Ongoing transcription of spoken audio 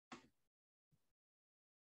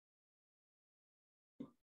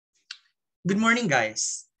Good morning,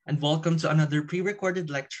 guys, and welcome to another pre-recorded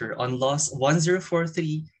lecture on Loss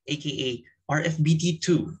 1043, aka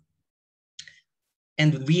RFBT2.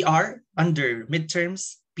 And we are under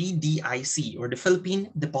midterms PDIC, or the Philippine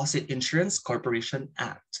Deposit Insurance Corporation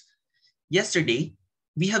Act. Yesterday,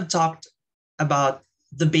 we have talked about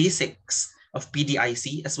the basics of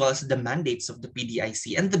PDIC as well as the mandates of the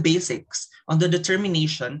PDIC and the basics on the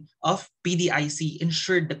determination of PDIC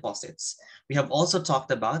insured deposits. We have also talked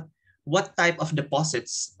about what type of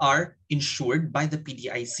deposits are insured by the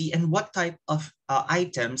PDIC and what type of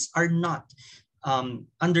items are not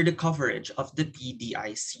under the coverage of the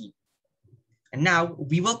PDIC. And now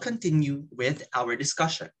we will continue with our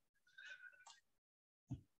discussion.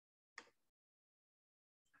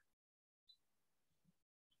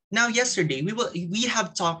 Now, yesterday, we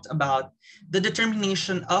have talked about the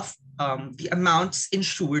determination of the amounts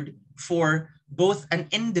insured for both an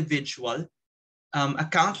individual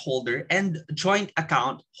account holder and joint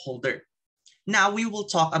account holder. Now we will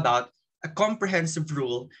talk about a comprehensive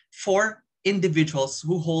rule for individuals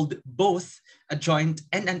who hold both a joint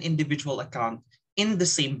and an individual account in the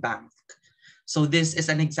same bank. So this is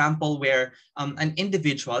an example where an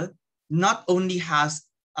individual not only has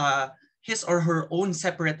his or her own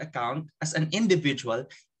separate account as an individual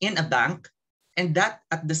in a bank, and that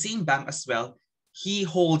at the same bank as well, he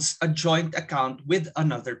holds a joint account with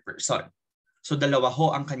another person. So dalawa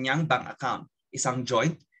ho ang kanyang bank account, isang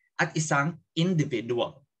joint at isang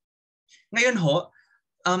individual. Ngayon ho,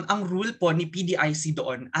 ang rule po ni PDIC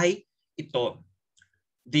doon ay ito.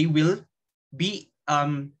 They will be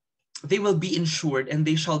insured and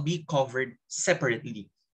they shall be covered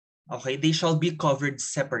separately. Okay, they shall be covered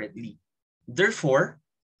separately. Therefore,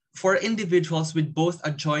 for individuals with both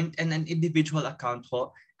a joint and an individual account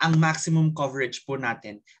ho, ang maximum coverage po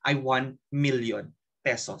natin ay 1 million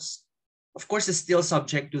pesos. Of course, it's still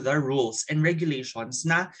subject to the rules and regulations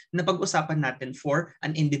na napag-usapan natin for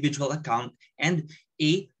an individual account and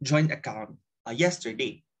a joint account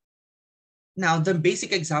yesterday. Now, the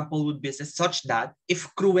basic example would be such that if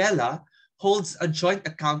Cruella holds a joint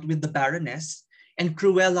account with the Baroness and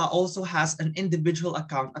Cruella also has an individual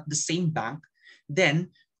account at the same bank, then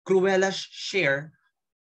Cruella's share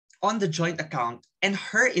on the joint account and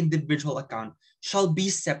her individual account shall be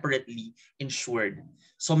separately insured.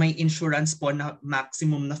 So may insurance po na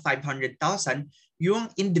maximum na 500,000 yung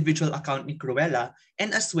individual account ni Cruella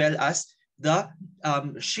and as well as the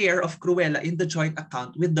share of Cruella in the joint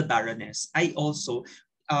account with the Baroness ay also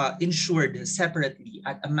insured separately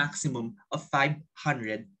at a maximum of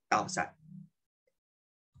 500,000.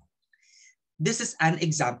 This is an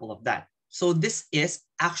example of that. So this is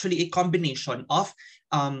actually a combination of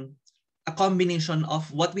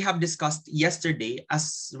what we have discussed yesterday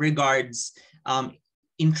as regards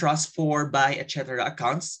in-trust, for, buy, etc.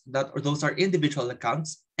 accounts, those are individual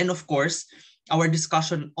accounts, and of course, our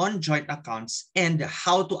discussion on joint accounts and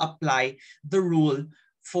how to apply the rule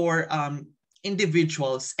for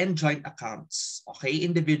individuals and joint accounts. Okay,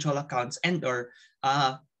 individual accounts and or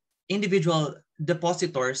individual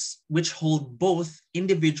depositors which hold both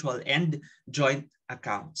individual and joint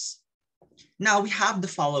accounts. Now we have the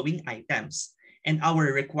following items, and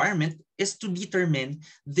our requirement is to determine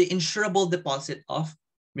the insurable deposit of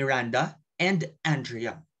Miranda and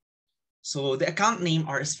Andrea. So the account name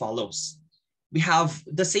are as follows. We have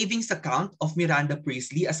the savings account of Miranda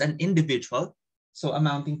Priestley as an individual, so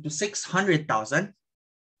amounting to 600,000.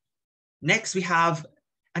 Next, we have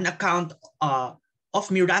an account of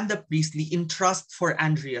Miranda Priestley in trust for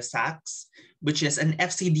Andrea Sachs, which is an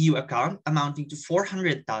FCDU account amounting to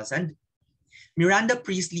 400,000. Miranda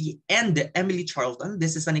Priestley and Emily Charlton,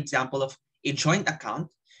 this is an example of a joint account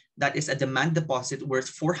that is a demand deposit worth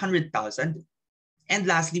 400,000. And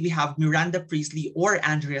lastly, we have Miranda Priestley or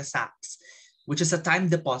Andrea Sachs, which is a time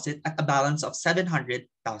deposit at a balance of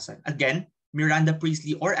 700,000. Again, Miranda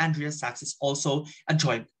Priestley or Andrea Sachs is also a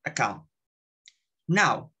joint account.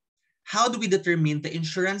 Now, how do we determine the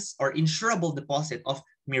insurance or insurable deposit of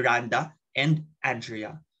Miranda and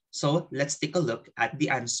Andrea? So let's take a look at the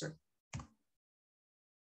answer.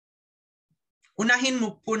 Unahin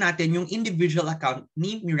mo po natin yung individual account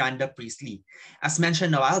ni Miranda Priestley. As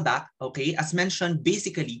mentioned a while back, okay, as mentioned,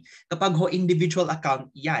 basically, kapag ho individual account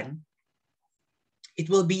yan, it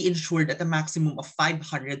will be insured at a maximum of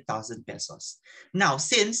 500,000 pesos. Now,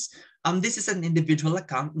 since this is an individual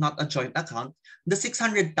account, not a joint account, the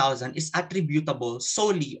 600,000 is attributable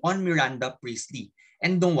solely on Miranda Priestley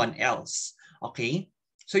and no one else. Okay?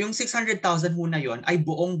 So yung 600,000 ho na yon ay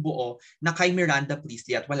buong-buo na kay Miranda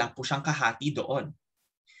Priestley at wala po siyang kahati doon.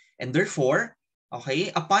 And therefore,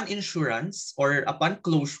 Okay, upon insurance or upon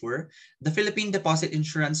closure, the Philippine Deposit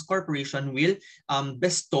Insurance Corporation will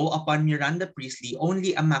bestow upon Miranda Priestley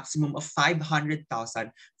only a maximum of 500,000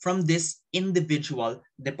 from this individual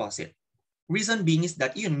deposit. Reason being is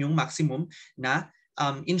that yun yung maximum na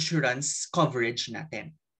insurance coverage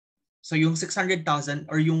natin. So yung 600,000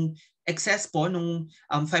 or yung excess po nung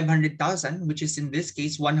 500,000, which is in this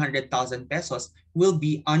case 100,000 pesos, will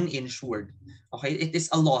be uninsured. Okay, it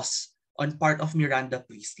is a loss on part of Miranda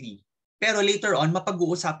Priestley. Pero later on,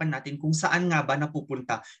 mapag-uusapan natin kung saan nga ba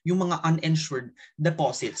napupunta yung mga uninsured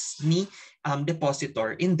deposits ni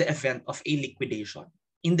depositor in the event of a liquidation.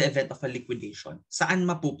 In the event of a liquidation, saan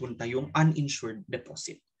mapupunta yung uninsured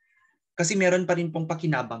deposit? Kasi meron pa rin pong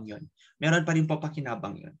pakinabang yun. Meron pa rin pong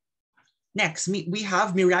pakinabang yun. Next, we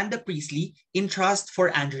have Miranda Priestley in trust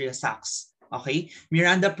for Andrea Sachs. Okay?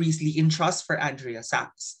 Miranda Priestley in trust for Andrea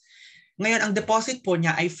Sachs. Ngayon, ang deposit po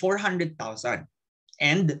niya ay 400,000.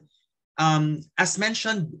 And as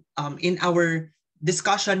mentioned in our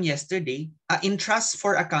discussion yesterday, in trust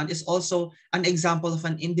for account is also an example of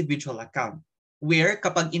an individual account. Where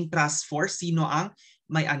kapag in trust for, sino ang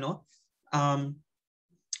may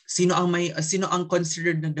sino ang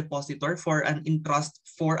considered na depositor for an in trust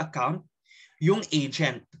for account? Yung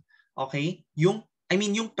agent. Okay? Yung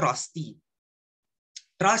trustee.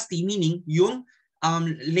 Trustee meaning yung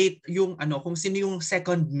kung sino yung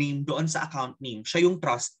second name doon sa account name, siya yung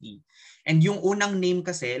trustee. And yung unang name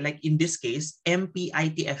kasi, like in this case,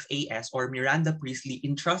 MPITFAS or Miranda Priestley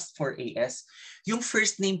in trust for AS, yung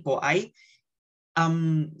first name po ay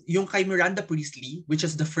yung kay Miranda Priestley, which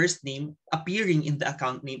is the first name appearing in the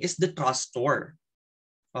account name, is the trustor.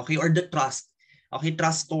 Okay, or the trust. Okay,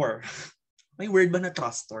 trustor. May word ba na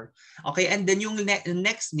trustor? Okay, and then yung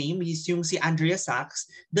next name is yung si Andrea Sachs,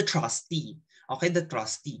 the trustee. Okay, the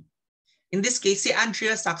trustee. In this case, si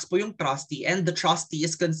Andrea Sachs po yung trustee and the trustee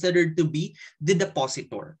is considered to be the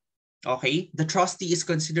depositor. Okay, the trustee is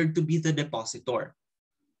considered to be the depositor.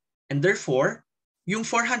 And therefore, yung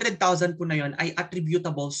 400,000 po na yun ay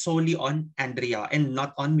attributable solely on Andrea and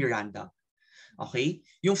not on Miranda. Okay?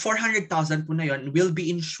 Yung 400,000 po na yun will be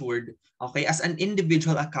insured, okay, as an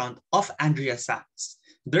individual account of Andrea Sachs.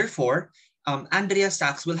 Therefore, Andrea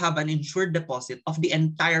Sachs will have an insured deposit of the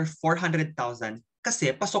entire 400,000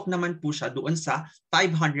 kasi pasok naman po siya doon sa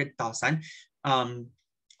 500,000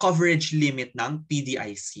 coverage limit ng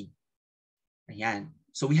PDIC. Ayan.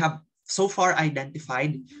 So we have so far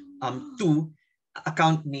identified two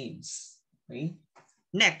account names. Okay?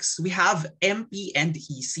 Next, we have MP and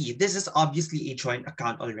EC. This is obviously a joint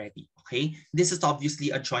account already. Okay? This is obviously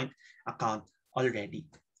a joint account already.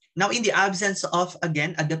 Now, in the absence of,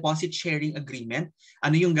 again, a deposit sharing agreement,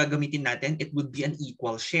 ano yung gagamitin natin? It would be an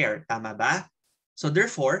equal share. Tama ba? So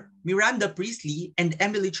therefore, Miranda Priestley and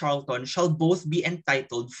Emily Charlton shall both be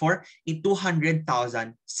entitled for a 200,000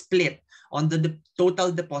 split on the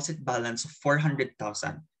total deposit balance of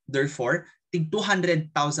 400,000. Therefore, tig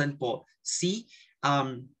 200,000 po si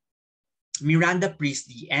Miranda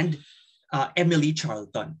Priestley and Emily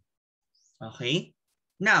Charlton. Okay?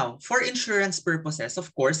 Now, for insurance purposes,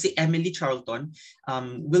 of course, si Emily Charlton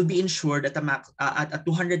will be insured at a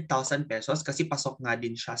 200,000 pesos kasi pasok nga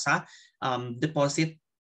din siya sa deposit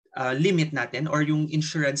limit natin or yung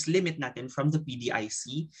insurance limit natin from the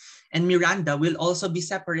PDIC. And Miranda will also be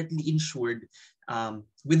separately insured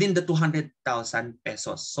within the 200,000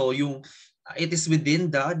 pesos. So yung it is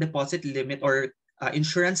within the deposit limit or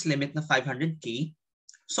insurance limit na 500K.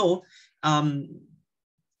 So,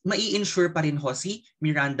 mai-insure pa rin ho si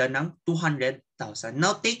Miranda ng 200,000.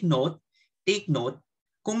 Now, take note,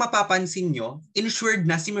 kung mapapansin nyo, insured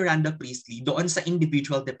na si Miranda Priestley doon sa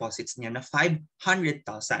individual deposits niya na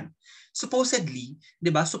 500,000. Supposedly, di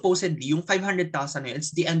ba, yung 500,000 na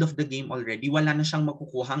it's the end of the game already. Wala na siyang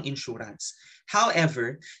makukuhang insurance.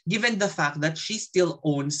 However, given the fact that she still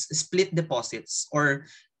owns split deposits or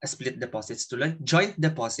joint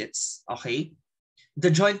deposits, okay? The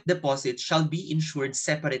joint deposit shall be insured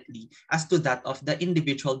separately as to that of the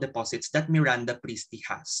individual deposits that Miranda Priestley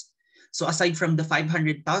has. So aside from the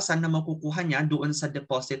 500,000 na makukuha niya doon sa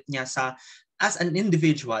deposit niya as an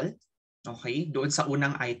individual, okay, doon sa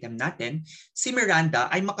unang item natin, si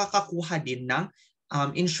Miranda ay makakakuha din ng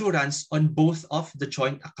insurance on both of the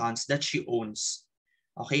joint accounts that she owns,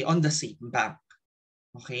 okay, on the same bank.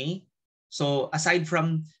 Okay? So aside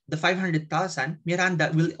from the 500,000,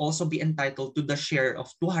 Miranda will also be entitled to the share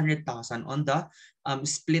of 200,000 on the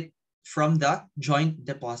split from the joint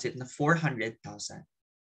deposit na 400,000.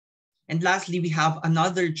 And lastly, we have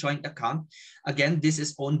another joint account. Again, this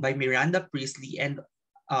is owned by Miranda Priestley and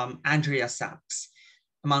Andrea Sachs,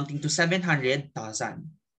 amounting to 700,000.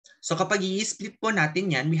 So kapag i-split po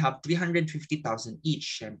natin yan, we have 350,000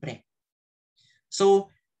 each, syempre.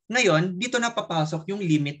 So ngayon, dito na papasok yung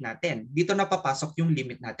limit natin. Dito na papasok yung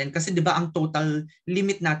limit natin. Kasi di ba ang total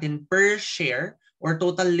limit natin per share or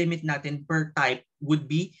total limit natin per type would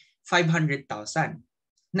be 500,000.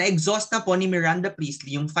 Na-exhaust na po ni Miranda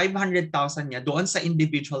Priestley yung 500,000 niya doon sa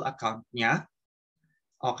individual account niya.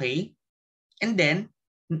 Okay? And then,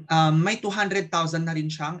 may 200,000 na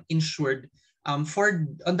rin siyang insured for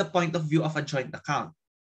on the point of view of a joint account.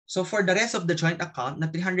 So for the rest of the joint account na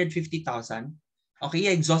 350,000,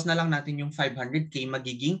 okay, exhaust na lang natin yung 500K,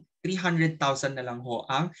 magiging 300,000 na lang ho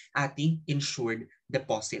ang ating insured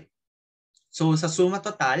deposit. So sa suma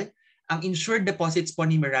total, ang insured deposits po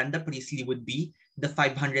ni Miranda Priestley would be the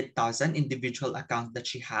 500,000 individual account that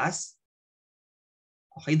she has.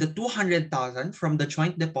 Okay, the 200,000 from the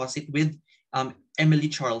joint deposit with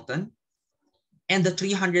Emily Charlton, and the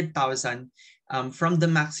 300,000 from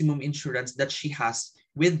the maximum insurance that she has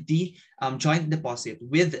with the joint deposit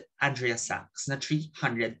with Andrea Sachs na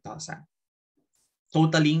 300,000.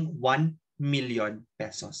 Totaling 1 million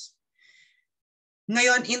pesos.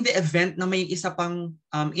 Ngayon, in the event na may isa pang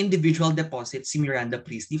individual deposit si Miranda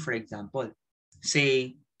Priestley, for example,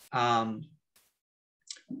 say,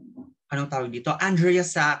 anong tawag dito? Andrea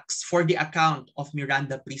Sachs for the account of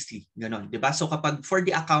Miranda Priestley. Ganon, di ba? So kapag for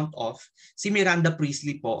the account of si Miranda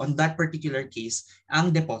Priestley po, on that particular case,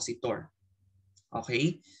 ang depositor.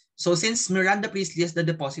 Okay? So since Miranda Priestley is the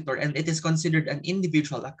depositor and it is considered an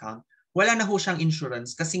individual account, wala na ho siyang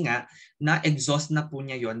insurance kasi nga na-exhaust na po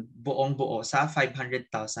niya yon buong-buo sa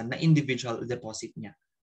 500,000 na individual deposit niya.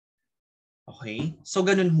 Okay? So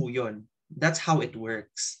ganun ho yun. That's how it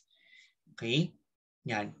works. Okay?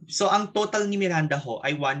 Yan. So ang total ni Miranda ho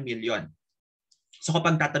ay 1 million. So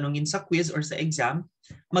kapag tatanungin sa quiz or sa exam,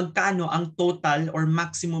 magkano ang total or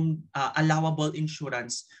maximum allowable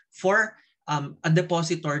insurance for a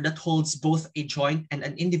depositor that holds both a joint and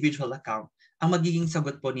an individual account, ang magiging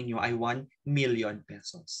sagot po ninyo ay 1 million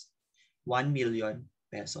pesos. 1 million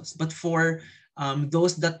pesos. But for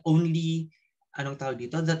those that only, anong tawag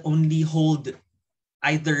dito, that only hold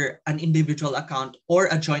either an individual account or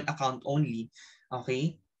a joint account only,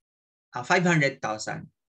 okay, 500,000.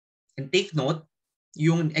 And take note,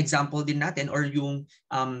 yung example din natin or yung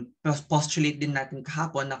postulate din natin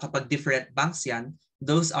kahapon na kapag different banks yan,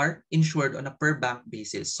 those are insured on a per bank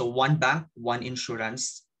basis. So one bank, one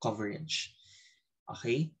insurance coverage.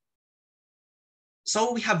 Okay?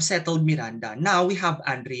 So we have settled Miranda. Now we have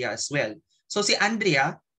Andrea as well. So si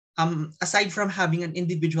Andrea, aside from having an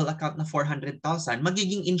individual account na 400,000,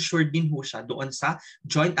 magiging insured din ho siya doon sa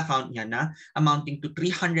joint account niya na amounting to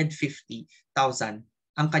 350,000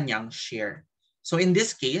 ang kanyang share. So in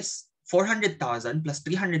this case, 400,000 plus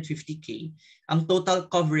 350K, ang total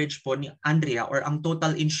coverage po ni Andrea or ang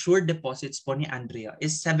total insured deposits po ni Andrea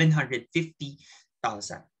is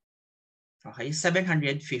 750,000. Okay,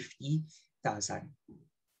 750,000.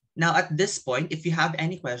 Now at this point, if you have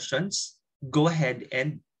any questions, go ahead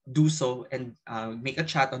and do so and make a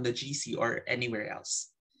chat on the GC or anywhere else.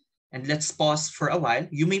 And let's pause for a while.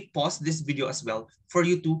 You may pause this video as well for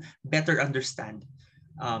you to better understand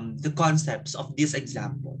the concepts of this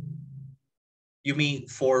example. You may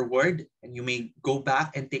forward and you may go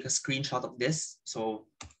back and take a screenshot of this. So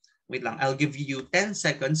wait lang, I'll give you 10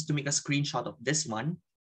 seconds to make a screenshot of this one.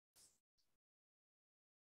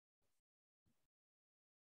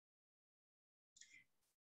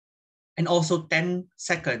 And also 10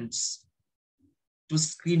 seconds to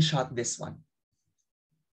screenshot this one.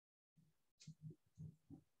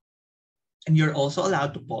 And you're also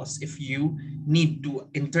allowed to pause if you need to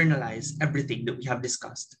internalize everything that we have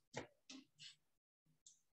discussed.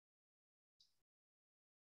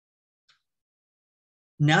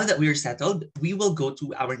 Now that we're settled, we will go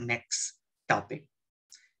to our next topic.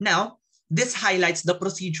 Now, this highlights the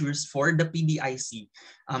procedures for the PDIC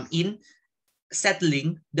in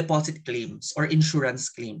settling deposit claims or insurance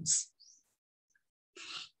claims.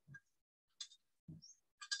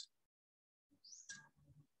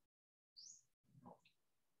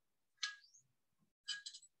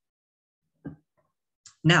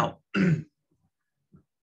 Now,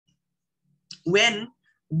 when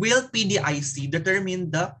will PDIC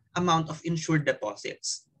determine the amount of insured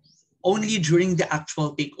deposits? Only during the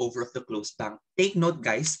actual takeover of the closed bank. Take note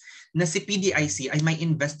guys, na si PDIC ay may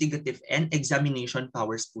investigative and examination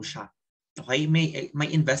powers po siya. Okay, may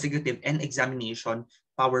investigative and examination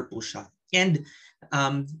power po siya. And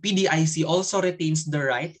PDIC also retains the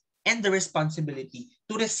right and the responsibility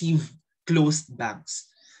to receive closed banks.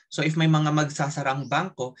 So if may mga magsasarang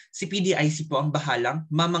bangko, si PDIC po ang bahalang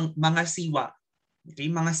mga siwa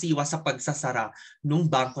Okay, mga siwa sa pagsasara ng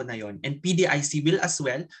bangko na yon. And PDIC will as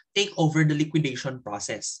well take over the liquidation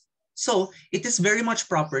process. So, it is very much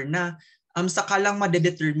proper na saka lang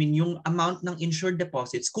madedetermine yung amount ng insured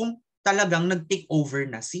deposits kung talagang nag-take over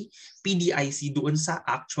na si PDIC doon sa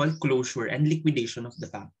actual closure and liquidation of the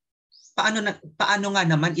bank. Paano nga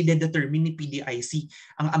naman i-determine ni PDIC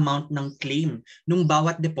ang amount ng claim ng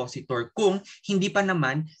bawat depositor kung hindi pa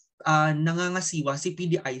naman nangangasiwa si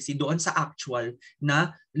PDIC doon sa actual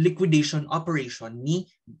na liquidation operation ni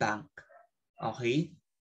bank. Okay?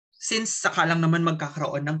 Since saka lang naman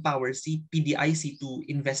magkakaroon ng power si PDIC to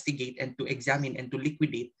investigate and to examine and to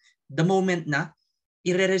liquidate the moment na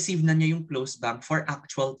i-receive na niya yung closed bank for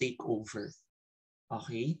actual takeover.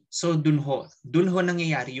 Okay? So dun ho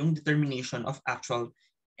nangyayari yung determination of actual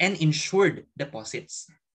and insured deposits.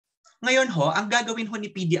 Ngayon ho, ang gagawin ho ni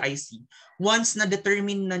PDIC, once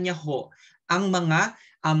na-determine na niya ho ang mga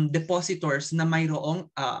depositors na mayroong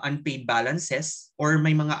unpaid balances or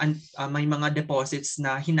may mga deposits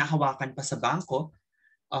na hinahawakan pa sa bangko,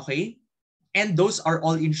 okay? And those are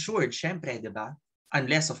all insured, syempre, 'di ba?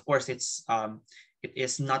 Unless of course it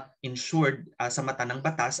is not insured sa mata ng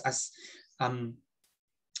batas as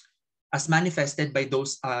manifested by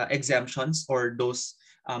those exemptions or those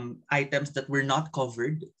items that were not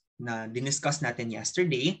covered na diniscuss natin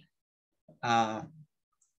yesterday.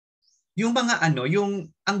 Yung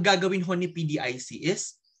ang gagawin ho ni PDIC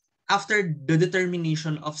is after the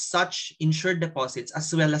determination of such insured deposits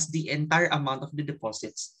as well as the entire amount of the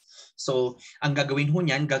deposits. So, ang gagawin ho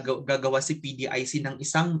niyan, gagawa si PDIC ng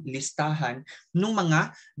isang listahan ng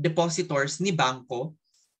mga depositors ni bangko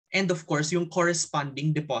and of course yung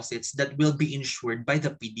corresponding deposits that will be insured by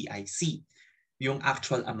the PDIC, yung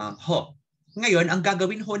actual amount ho. Ngayon, ang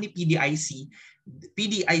gagawin ho ni PDIC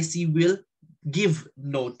will give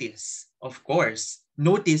notice. Of course,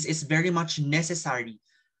 notice is very much necessary.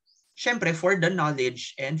 Syempre, for the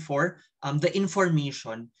knowledge and for the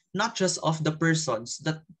information, not just of the persons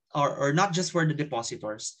that or not just for the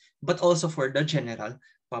depositors, but also for the general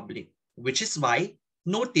public. Which is why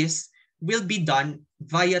notice will be done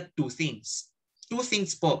via two things. Two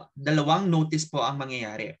things po, dalawang notice po ang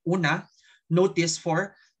mangyayari. Una, notice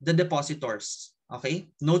for the depositors.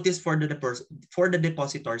 Okay? Notice for the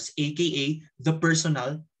depositors, aka the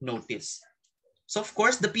personal notice. So of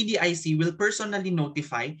course, the PDIC will personally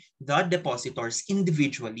notify the depositors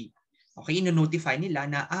individually. Okay, ino-notify nila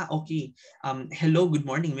na okay. Hello, good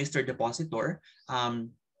morning Mr. Depositor.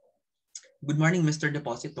 Good morning Mr.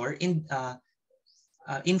 Depositor.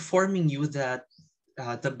 Informing you that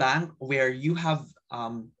the bank where you have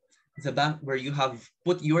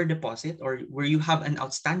put your deposit or where you have an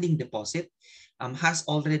outstanding deposit has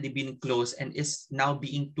already been closed and is now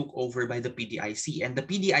being took over by the PDIC. And the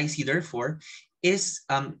PDIC therefore is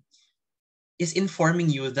informing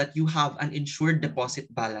you that you have an insured deposit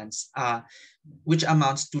balance which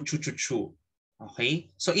amounts to chu.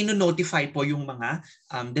 Okay? So ino-notify po yung mga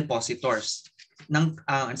depositors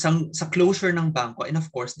sa closure ng bangko and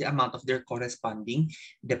of course the amount of their corresponding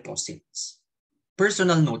deposits.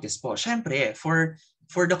 Personal notice po. Syempre,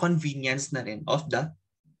 for the convenience na rin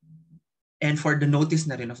and for the notice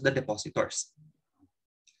na rin of the depositors.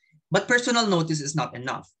 But personal notice is not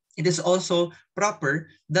enough. It is also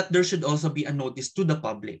proper that there should also be a notice to the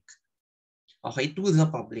public. Okay, to the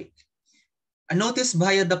public. A notice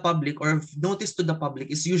via the public or notice to the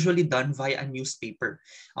public is usually done via a newspaper.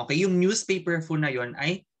 Okay, yung newspaper po na yon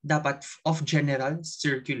ay dapat of general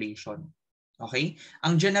circulation. Okay?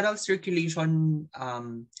 Ang general circulation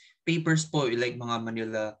papers po like mga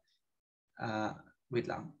Manila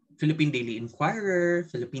Philippine Daily Inquirer,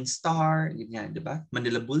 Philippine Star, ganyan, 'di ba?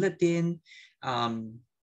 Manila Bulletin,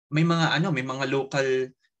 may mga local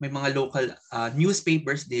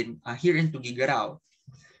newspapers din here in Tuguegarao.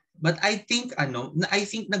 But I think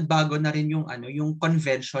nagbago na rin yung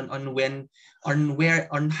convention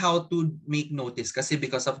on how to make notice kasi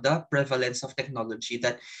because of the prevalence of technology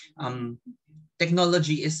that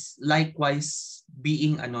technology is likewise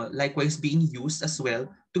being used as well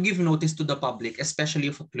to give notice to the public, especially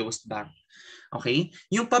of a closed bank. Okay?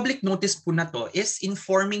 Yung public notice po na to is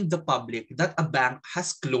informing the public that a bank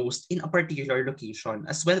has closed in a particular location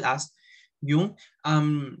as well as yung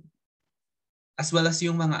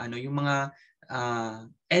mga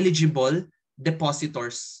eligible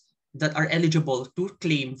depositors that are eligible to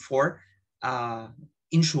claim for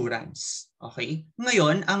insurance. Okay?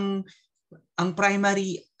 Ngayon, ang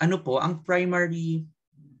primary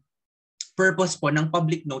purpose po ng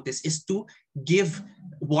public notice is to give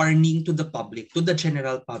warning to the public, to the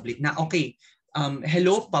general public na okay,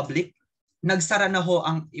 hello public, nagsara na ho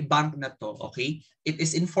ang bank na to, okay? It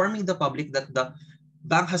is informing the public that the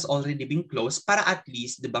bank has already been closed para at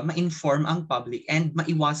least, 'di ba, ma-inform ang public and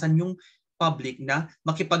maiwasan yung public na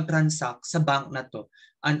makipag-transact sa bank na to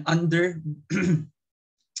and under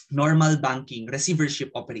normal banking receivership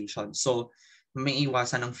operation. So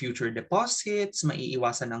maiiwasan ng future deposits,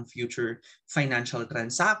 maiiwasan ng future financial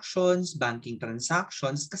transactions, banking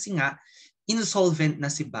transactions kasi nga insolvent na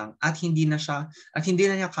si bank at hindi na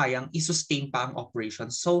niya kayang i-sustain pa ang operation.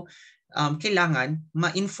 So kailangan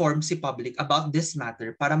ma-inform si public about this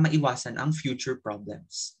matter para maiwasan ang future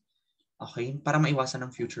problems. Okay? Para maiwasan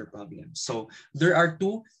ang future problems. So there are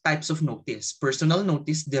two types of notice. Personal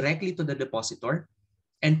notice directly to the depositor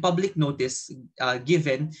and public notice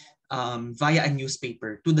given via a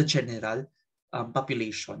newspaper to the general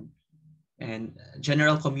population and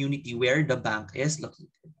general community where the bank is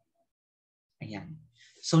located. Ayan.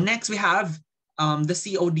 So next we have the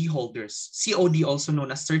COD holders. COD also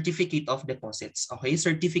known as Certificate of Deposits. Okay,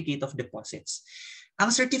 Certificate of Deposits. Ang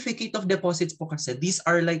Certificate of Deposits po kasi, these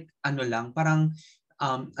are like ano lang, parang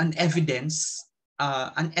an evidence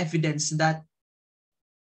that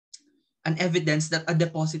a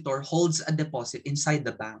depositor holds a deposit inside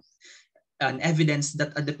the bank. An evidence that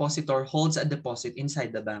a depositor holds a deposit inside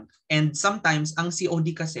the bank. And sometimes, ang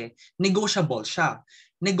COD kasi, negotiable siya.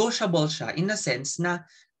 Negotiable siya in a sense na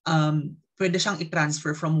pwede siyang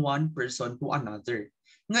i-transfer from one person to another.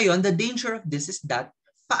 Ngayon, the danger of this is that,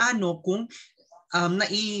 paano kung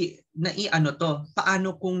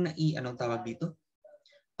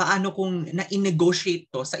na-negotiate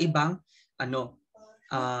to sa ibang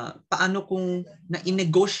paano kung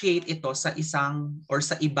na-negotiate ito sa isang or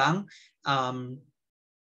sa ibang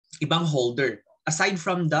holder aside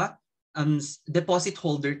from the deposit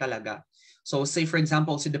holder talaga. So say for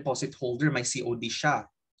example si deposit holder may COD siya.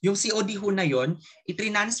 Yung COD ho na yon,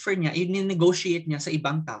 i-transfer niya, i-negotiate niya sa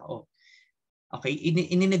ibang tao. Okay,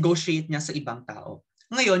 i-negotiate niya sa ibang tao.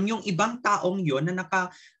 Ngayon, yung ibang taong yon na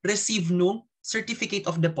naka-receive nung certificate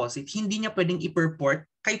of deposit, hindi niya pwedeng i-purport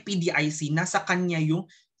kay PDIC na sa kanya yung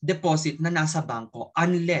deposit na nasa bangko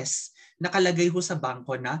unless nakalagay ho sa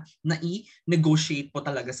bangko na i-negotiate po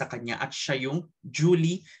talaga sa kanya at siya yung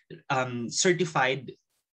duly certified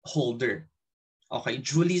holder. Okay,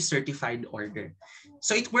 duly certified order.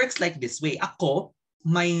 So it works like this way. Ako,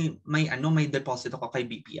 may deposit ako kay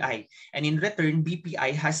BPI. And in return,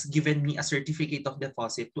 BPI has given me a certificate of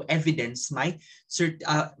deposit to evidence my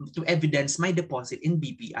deposit in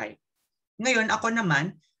BPI. Ngayon, ako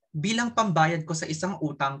naman, bilang pambayad ko sa isang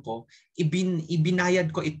utang ko,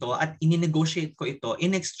 ibinayad ko ito at ininegotiate ko ito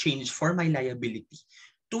in exchange for my liability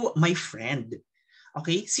to my friend.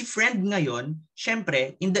 Okay? Si friend ngayon,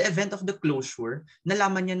 syempre, in the event of the closure,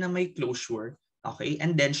 nalaman niya na may closure. Okay?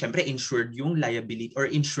 And then, syempre, insured yung liability or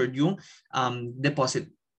insured yung deposit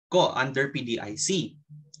ko under PDIC.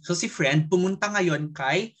 So, si friend, pumunta ngayon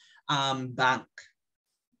kay bank.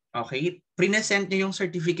 Okay? Present niya yung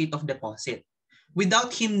certificate of deposit.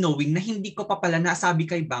 Without him knowing na hindi ko pa pala nasabi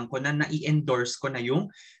kay banko na na-i-endorse ko na yung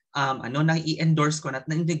na-i-endorse ko na at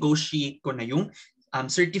na-negotiate ko na yung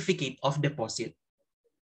certificate of deposit.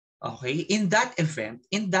 Okay? In that event,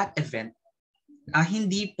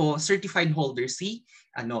 hindi po certified holder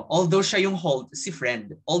although siya yung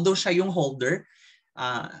although siya yung holder,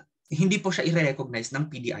 hindi po siya i-recognize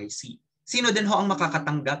ng PDIC. Sino din ho ang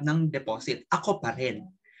makakatanggap ng deposit? Ako pa rin.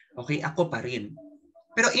 Okay, ako pa rin.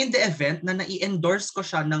 Pero in the event na na-i-endorse ko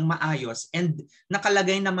siya ng maayos and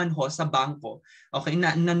nakalagay naman ho sa bangko, okay,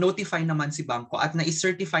 na-notify naman si bangko at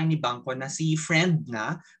na-i-certify ni bangko na si friend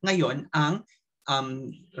na ngayon ang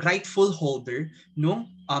rightful holder nung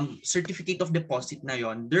certificate of deposit na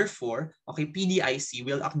yon. Therefore, okay, PDIC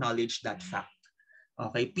will acknowledge that fact.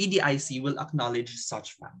 Okay, PDIC will acknowledge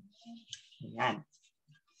such fact. Ayan.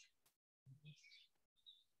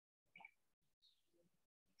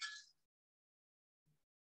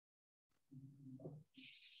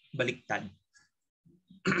 Baliktad.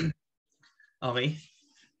 Okay?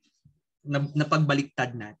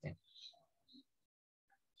 Napagbaliktad natin.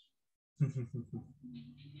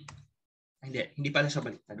 Hindi pala siya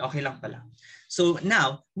baliktad. Okay lang pala. So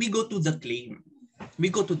now, we go to the claim.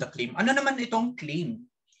 Ano naman itong claim?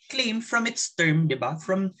 Claim from its term, 'di ba?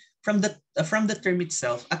 From the term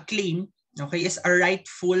itself, a claim, okay, is a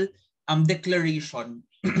rightful declaration.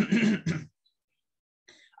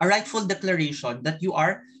 A rightful declaration that you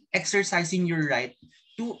are exercising your right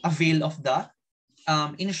to avail of the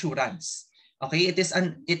insurance. Okay, it is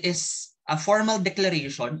a formal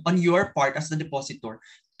declaration on your part as the depositor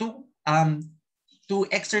to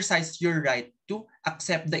exercise your right to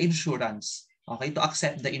accept the insurance. Okay, to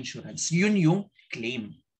accept the insurance. Yun yung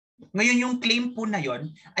claim. Ngayon, yung claim po na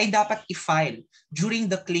yon ay dapat i-file during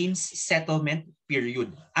the claims settlement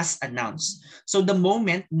period as announced. So the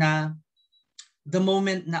moment na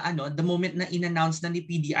in-announce na ni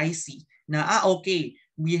PDIC na okay,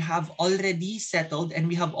 we have already settled and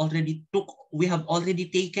we have already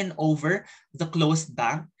taken over the closed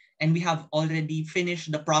bank and we have already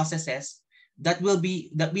finished the processes that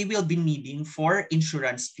we will be needing for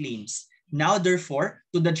insurance claims. Now, therefore,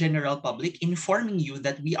 to the general public, informing you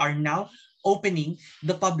that we are now opening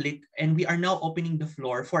the public and we are now opening the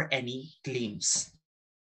floor for any claims.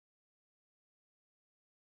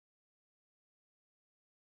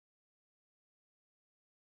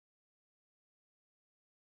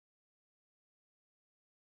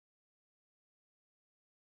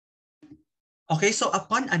 Okay, so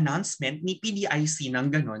upon announcement ni PDIC ng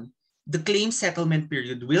ganon, the claim settlement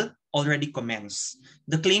period will already commence.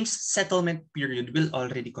 The claims settlement period will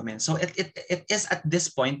already commence. So it is at this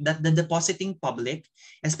point that the depositing public,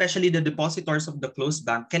 especially the depositors of the closed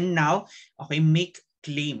bank, can now make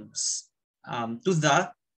claims to the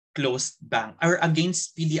closed bank or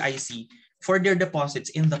against PDIC for their deposits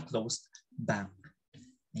in the closed bank.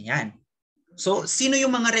 Ayan. So, sino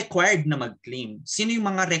yung mga required na mag-claim? Sino yung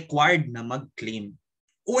mga required na mag-claim?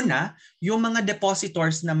 Una, yung mga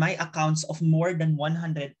depositors na may accounts of more than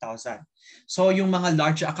 100,000. So, yung mga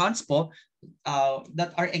large accounts po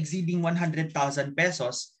that are exceeding 100,000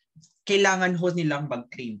 pesos, kailangan ho nilang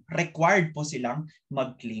mag-claim. Required po silang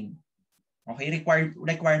mag-claim. Okay,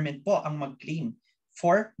 requirement po ang mag-claim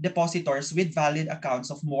for depositors with valid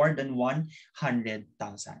accounts of more than 100,000.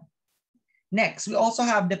 Next, we also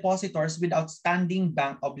have depositors with outstanding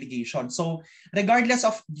bank obligations. So regardless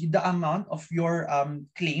of the amount of your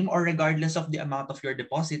claim or regardless of the amount of your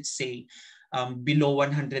deposits, say below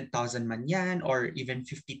 100,000 man yan or even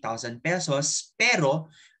 50,000 pesos,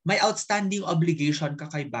 pero may outstanding obligation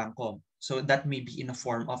ka kay bangko. So that may be in a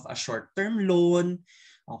form of a short-term loan,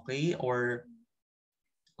 okay, or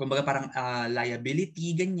kumbaga parang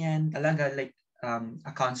liability, ganyan, talaga like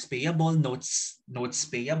accounts payable, notes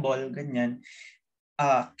payable, ganyan.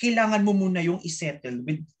 Kailangan mo muna yung isettle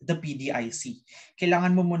with the PDIC.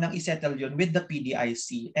 Kailangan mo munang isettle yun with the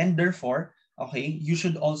PDIC. And therefore, okay, you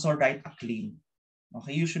should also write a claim.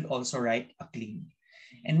 Okay, you should also write a claim.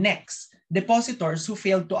 And next, depositors who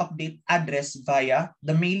failed to update address via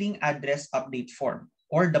the mailing address update form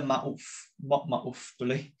or the MAUF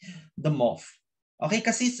tuloy, the MOF. Okay,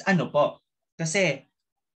 kasi ano po? Kasi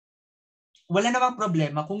wala namang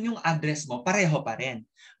problema kung yung address mo pareho pa rin.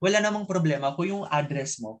 Wala namang problema kung yung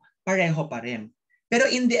address mo pareho pa rin. Pero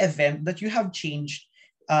in the event that you have changed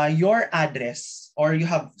your address or you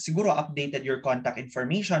have siguro updated your contact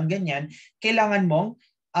information, ganyan, kailangan mong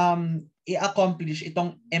i-accomplish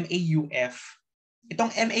itong MAUF.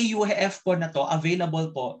 Itong MAUF po na to,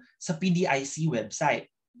 available po sa PDIC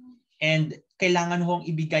website. And kailangan hong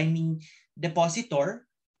ibigay ng depositor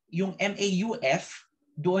yung MAUF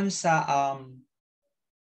doon sa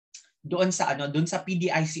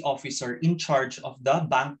PDIC officer in charge of the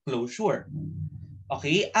bank closure.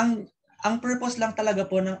 Okay? Ang purpose lang talaga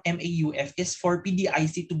po ng MAUF is for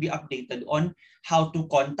PDIC to be updated on how to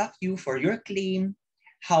contact you for your claim,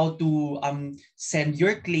 how to send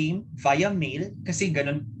your claim via mail kasi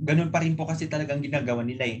ganun pa rin po kasi talagang ginagawa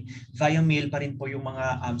nila eh. Via mail pa rin po yung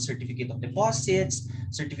mga certificate of deposits,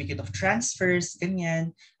 certificate of transfers,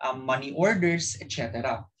 ganyan, money orders,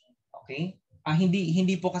 etc. Okay?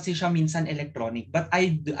 Hindi po kasi siya minsan electronic, but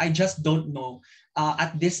I just don't know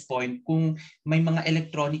at this point kung may mga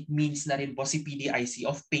electronic means na rin po si PDIC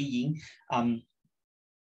of paying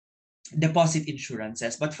deposit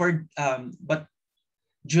insurances. But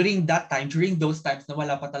during those times na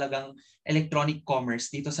wala pa talagang electronic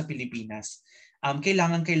commerce dito sa Pilipinas,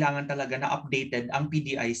 kailangan talaga na updated ang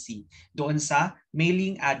PDIC doon sa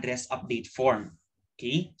mailing address update form.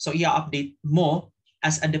 Okay? So i-update mo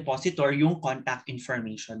as a depositor yung contact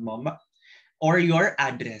information mo or your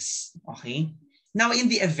address. Okay? Now, in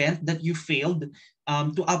the event that you failed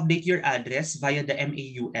to update your address via the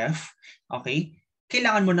MAUF, okay,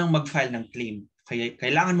 kailangan mo nang mag-file ng claim.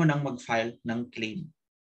 Kailangan mo nang mag-file ng claim.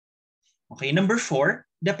 Okay, number 4,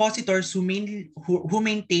 depositors who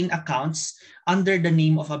maintain accounts under the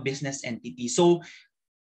name of a business entity. So,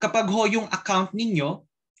 kapag ho yung account ninyo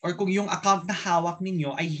or kung yung account na hawak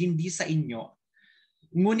ninyo ay hindi sa inyo,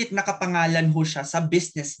 ngunit nakapangalan ho siya sa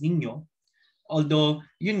business ninyo, although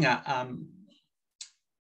yun nga,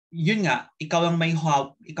 ikaw ang may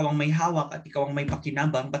hawak at ikaw ang may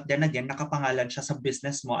pakinabang, but then again, nakapangalan siya sa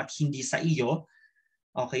business mo at hindi sa iyo,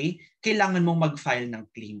 okay, kailangan mong mag-file ng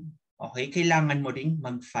claim. okay, kailangan mo ring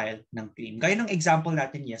mag-file ng claim. Gaya ng example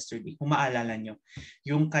natin yesterday, kung maalala nyo,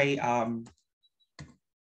 yung kay,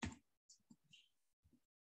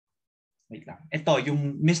 wait lang, ito,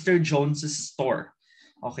 yung Mr. Jones's Store.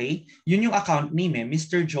 Okay? Yun yung account name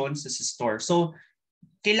Mr. Jones's Store. So,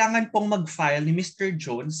 kailangan pong mag-file ni Mr.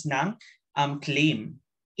 Jones ng claim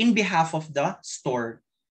in behalf of the store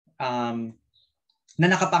na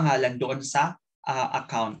nakapangalan doon sa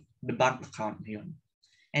account, the bank account na yun.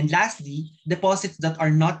 And lastly, deposits that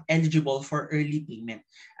are not eligible for early payment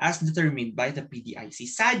as determined by the PDIC.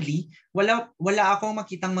 Sadly, wala akong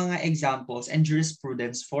makitang mga examples and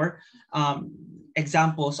jurisprudence for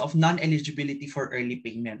examples of non-eligibility for early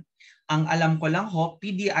payment. Ang alam ko lang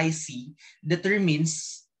PDIC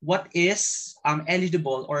determines what is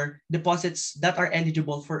eligible or deposits that are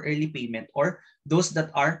eligible for early payment or those that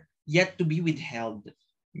are yet to be withheld.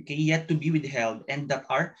 Okay, yet to be withheld and that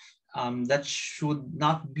are that should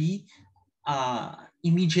not be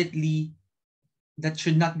immediately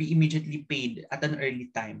paid at an early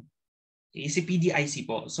time. Okay, si PDIC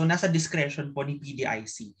po. So nasa discretion po ni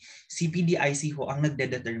PDIC. Si PDIC ho ang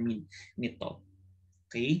nagde-determine nito.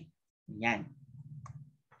 Okay? Yan.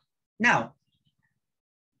 Now,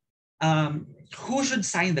 who should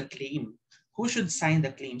sign the claim? Who should sign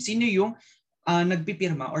the claim? Sino yung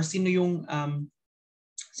nagpipirma or sino yung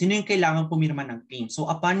kailangan pumirma ng claim? So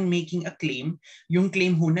upon making a claim, yung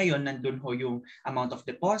claim ho na yon, nandun ho yung amount of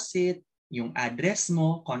deposit, yung address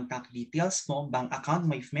mo, contact details mo, bank account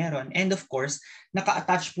mo if meron, and of course,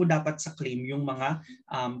 naka-attach po dapat sa claim yung mga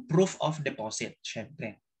proof of deposit,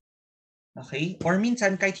 syempre. Okay? Or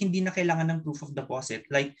minsan, kahit hindi na kailangan ng proof of deposit,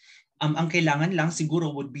 like ang kailangan lang siguro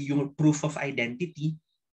would be yung proof of identity.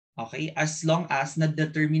 Okay, as long as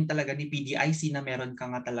na-determine talaga ni PDIC na meron ka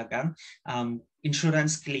nga talagang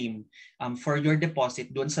insurance claim for your deposit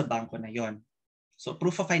doon sa bangko na yon. So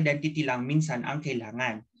proof of identity lang minsan ang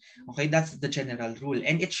kailangan. Okay, that's the general rule.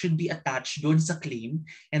 And it should be attached doon sa claim,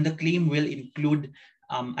 and the claim will include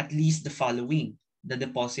at least the following: the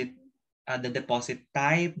deposit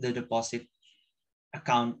type, the deposit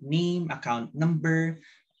account name, account number,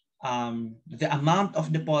 the amount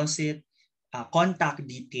of deposit, contact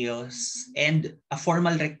details, and a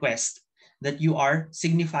formal request that you are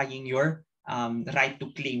signifying your right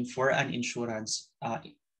to claim for an insurance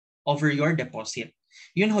over your deposit.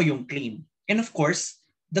 Yun ho yung claim. And of course,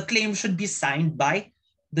 the claim should be signed by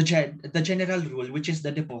the general rule, which is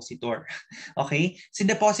the depositor. Okay? Si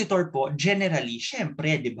depositor po, generally,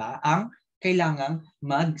 syempre, di ba, ang kailangang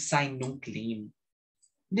mag-sign ng claim.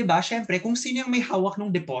 Diba? Syempre, kung sino yung may hawak ng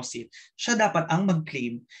deposit, siya dapat ang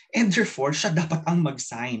mag-claim and therefore siya dapat ang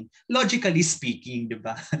mag-sign. Logically speaking,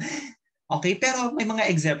 diba? Okay, pero may mga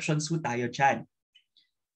exemptions ho tayo dyan.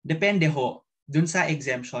 Depende ho dun sa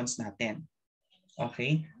exemptions natin.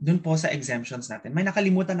 Okay? Dun po sa exemptions natin. May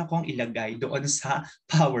nakalimutan akong ilagay doon sa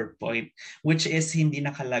PowerPoint, which is hindi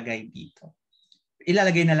nakalagay dito.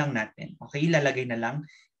 Ilalagay na lang natin. Okay? Ilalagay na lang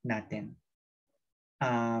natin.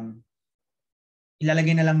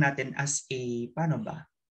 Ilalagay na lang natin as a, paano ba?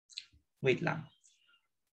 Wait lang.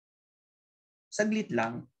 Saglit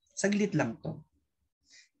lang to.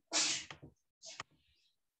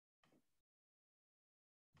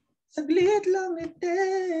 Saglit lang ito.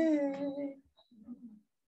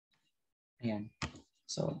 Ayan.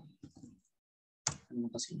 So, ano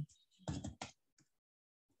kasi?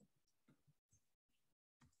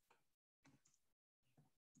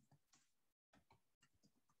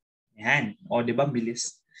 Ayan. O, di ba?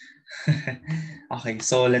 Bilis. Okay,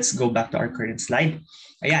 so let's go back to our current slide.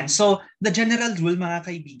 Ayan. So, the general rule, mga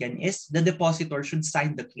kaibigan, is the depositor should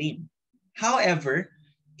sign the claim. However,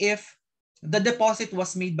 if the deposit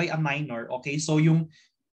was made by a minor, okay, so yung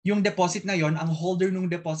deposit na yon, ang holder ng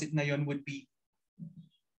deposit na yon would be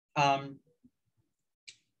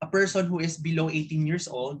a person who is below 18 years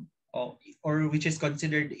old, or which is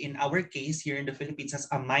considered in our case here in the Philippines as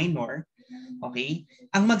a minor. Okay?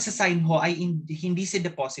 Ang magsasign ho ay hindi si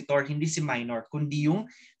depositor, hindi si minor, kundi yung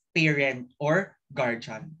parent or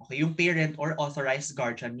guardian. Okay? Yung parent or authorized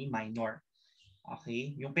guardian ni minor.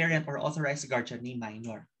 Okay? Yung parent or authorized guardian ni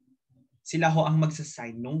minor. Sila ho ang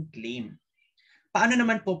magsasign ng claim. Paano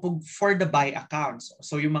naman po for the buy accounts?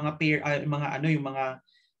 So yung mga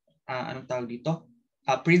anong tawag dito?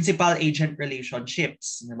 Principal agent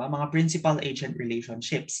relationships, diba? Mga principal agent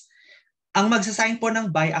relationships. Ang magsasign po ng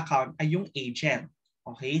buy account ay yung agent.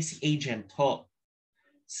 Okay? Si agent ho.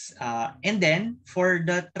 And then, for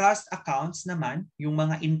the trust accounts naman, yung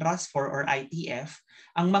mga in trust for or ITF,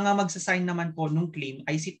 ang mga magsasign naman po ng claim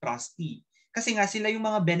ay si trustee. Kasi nga sila yung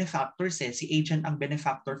mga benefactors Si agent ang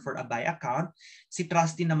benefactor for a buy account. Si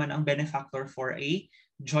trustee naman ang benefactor for a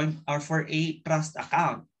joint or for a trust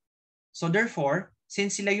account. So therefore,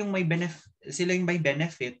 since sila yung may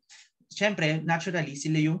benefit, syempre, naturally,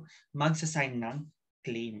 sila yung magsasign ng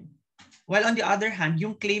claim. While on the other hand,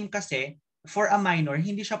 yung claim kasi, for a minor,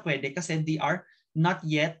 hindi siya pwede kasi they are not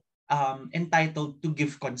yet entitled to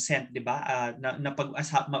give consent, di ba?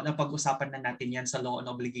 Napag-usapan na natin yan sa Law on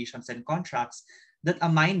Obligations and Contracts that a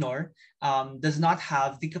minor does not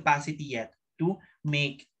have the capacity yet to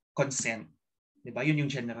make consent. Di ba? Yun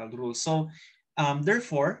yung general rule. So,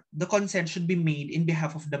 therefore, the consent should be made in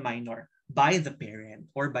behalf of the minor by the parent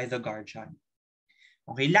or by the guardian.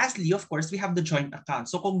 Okay, lastly, of course, we have the joint account.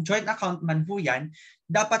 So kung joint account man po yan,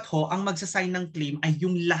 dapat ho, ang magsasign ng claim ay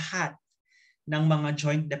yung lahat ng mga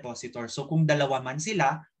joint depositors. So kung dalawa man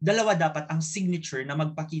sila, dalawa dapat ang signature na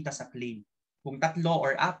magpakita sa claim. Kung tatlo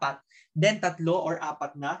or apat, then tatlo or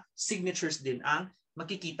apat na signatures din ang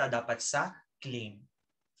makikita dapat sa claim.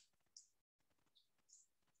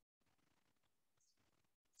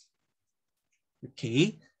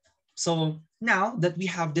 Okay, so now that we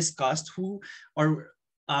have discussed who or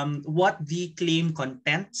what the claim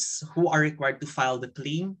contents, who are required to file the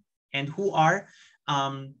claim, and who are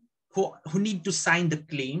who need to sign the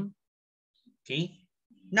claim. Okay,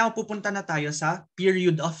 now pupunta na tayo sa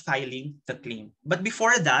period of filing the claim. But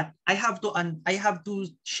before that, I have to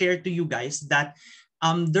share to you guys that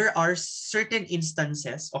there are certain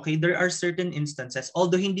instances, okay,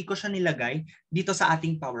 although hindi ko siya nilagay dito sa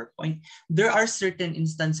ating PowerPoint, there are certain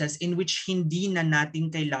instances in which hindi na natin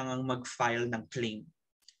kailangang mag-file ng claim.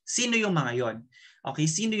 Sino yung mga yon? Okay,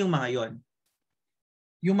 sino yung mga yon?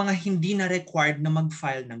 Yung mga hindi na required na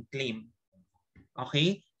mag-file ng claim.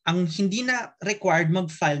 Okay? Ang hindi na required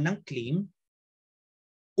mag-file ng claim,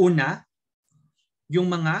 una, yung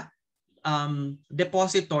mga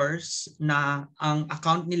depositors na ang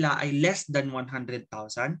account nila ay less than 100,000,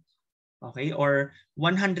 okay, or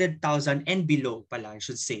 100,000 and below pala, I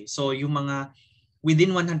should say. So yung mga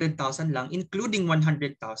within 100,000 lang, including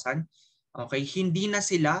 100,000, okay, hindi na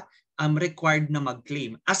sila required na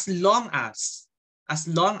mag-claim as long as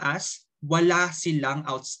wala silang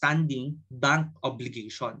outstanding bank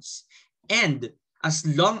obligations and as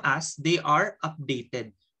long as they are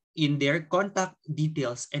updated in their contact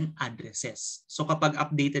details and addresses. So kapag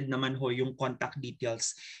updated naman ho yung contact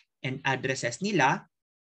details and addresses nila,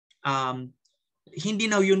 hindi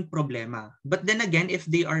na yun problema. But then again, if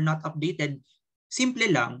they are not updated,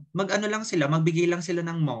 simple lang, magbigay lang sila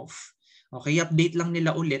ng MOF. Okay, update lang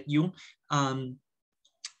nila ulit yung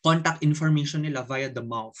contact information nila via the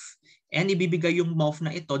MOF. And ibibigay yung MOF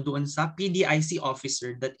na ito doon sa PDIC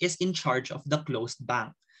officer that is in charge of the closed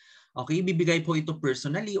bank. Okay, bibigay po ito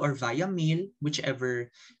personally or via mail, whichever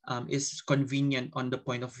is convenient on the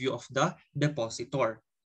point of view of the depositor.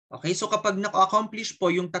 Okay, so kapag na-accomplish po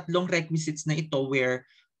yung tatlong requisites na ito where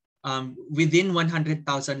within 100,000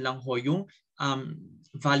 lang ho yung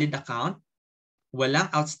valid account, walang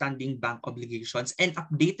outstanding bank obligations, and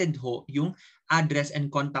updated ho yung address and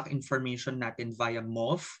contact information natin via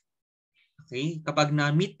MOF. Okay, kapag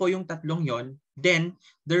na-meet po yung tatlong yon, then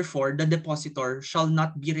therefore the depositor shall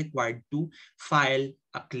not be required to file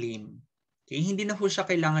a claim. Okay, hindi na po siya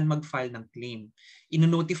kailangan mag-file ng claim.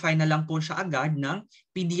 Ino-notify na lang po siya agad ng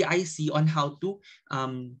PDIC on how to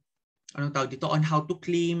on how to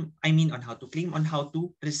claim, on how to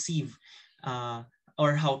receive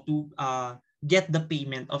or how to get the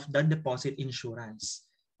payment of the deposit insurance.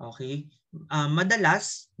 Okay?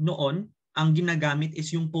 Madalas noon ang ginagamit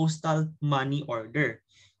is yung postal money order.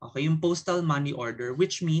 Okay, yung postal money order,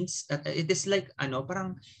 which means that it is like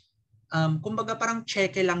parang kumbaga parang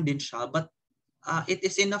cheque lang din siya, but it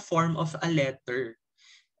is in a form of a letter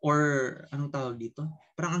or anong tawag dito?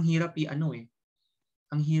 Parang ang hirap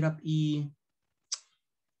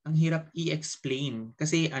i-explain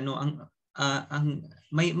kasi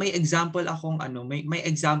may example akong may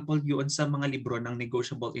example yun sa mga libro ng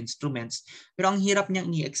negotiable instruments, pero ang hirap niyang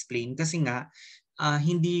i-explain kasi nga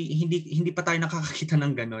hindi pa tayo nakakakita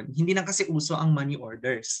ng ganun. Hindi na kasi uso ang money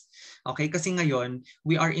orders. Okay, kasi ngayon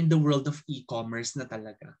we are in the world of e-commerce na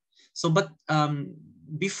talaga. So but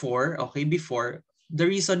before the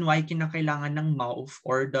reason why kinakailangan ng MOF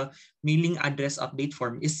or the mailing address update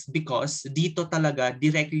form is because dito talaga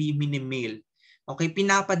directly mini-mail. Okay,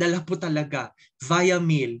 pinapadala po talaga via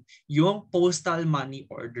mail yung postal money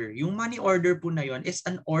order. Yung money order po na yon is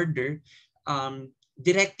an order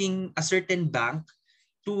directing a certain bank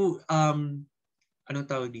to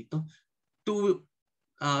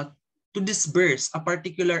to disburse a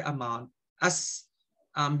particular amount as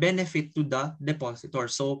benefit to the depositor.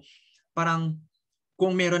 So parang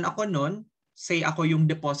kung meron ako noon, say ako yung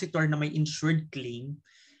depositor na may insured claim,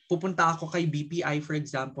 pupunta ako kay BPI for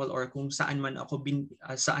example, or kung saan man ako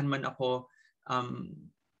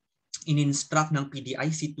in-instruct ng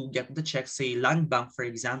PDIC to get the check, say Land Bank for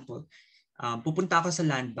example, pupunta ako sa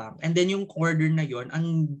Land Bank, and then yung order na yon,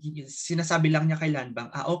 ang sinasabi lang niya kay Land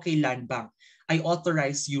Bank, okay Land Bank, I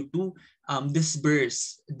authorize you to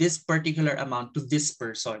disburse this particular amount to this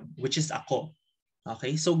person, which is ako.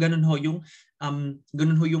 Okay, so ganun ho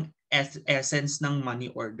yung essence ng money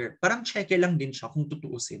order. Parang cheque lang din siya kung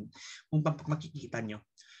tutuusin, kung makikita nyo.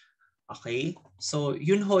 Okay, so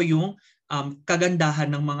yun ho yung kagandahan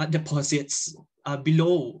ng mga deposits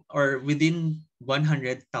below or within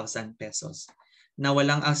 100,000 pesos na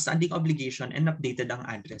walang outstanding obligation and updated ang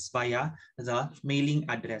address via the mailing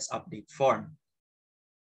address update form.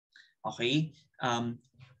 Okay,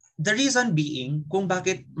 the reason being kung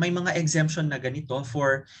bakit may mga exemption na ganito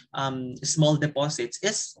for small deposits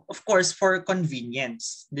is of course for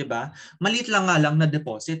convenience, 'di ba? Maliit lang nga lang na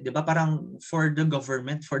deposit, 'di ba? Parang for the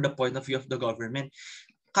government, for the point of view of the government,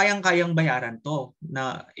 kayang-kayang bayaran to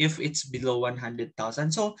na if it's below 100,000.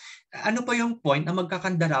 So ano pa yung point na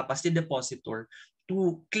magkakandara pa si depositor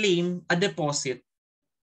to claim a deposit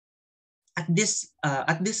at this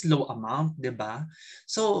low amount, 'di ba?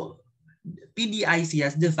 So PDIC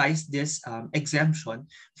has devised this exemption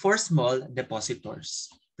for small depositors.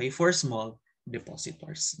 Okay, for small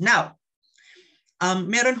depositors. Now,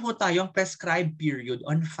 meron ho tayong prescribed period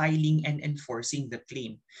on filing and enforcing the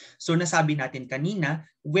claim. So nasabi natin kanina,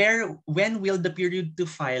 when will the period to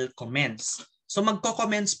file commence? So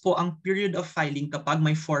magko-commence po ang period of filing kapag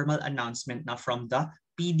may formal announcement na from the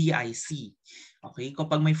PDIC. Okay,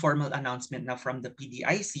 kapag may formal announcement na from the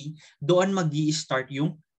PDIC, doon magi-start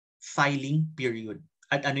yung filing period.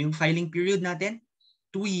 At ano yung filing period natin?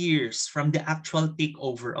 2 years from the actual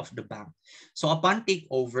takeover of the bank. So upon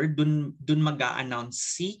takeover, dun mag-a-announce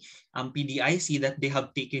si PDIC that they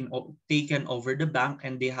have taken over the bank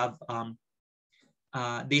and they have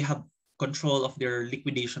control of their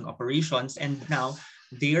liquidation operations, and now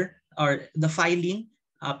the filing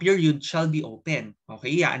period shall be open.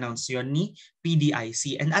 Okay, i-announce yun ni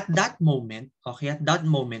PDIC. And at that moment,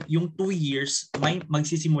 yung 2 years may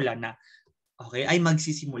magsisimula na. Okay, ay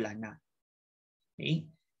magsisimula na. Okay?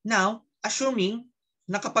 Now, assuming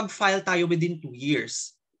nakapag-file tayo within 2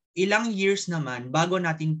 years, ilang years naman bago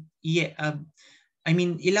natin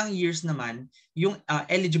ilang years naman yung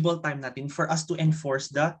eligible time natin for us to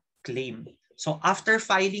enforce the claim. So after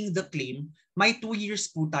filing the claim, may 2 years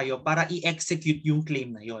po tayo para i-execute yung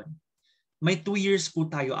claim na yon. May 2 years po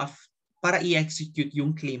tayo para i-execute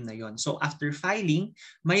yung claim na yon. So after filing,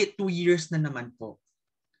 may 2 years na naman po.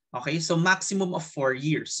 Okay, so maximum of 4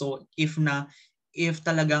 years. So if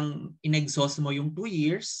talagang in-exhaust mo yung 2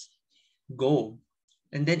 years, go.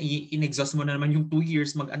 And then in-exhaust mo na naman yung 2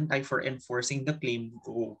 years, mag-antay for enforcing the claim,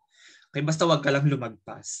 go. Okay, basta wag ka lang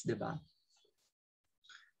lumagpas, 'di ba?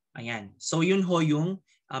 Ayan. So yun ho yung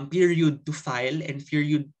period to file and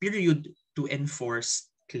period to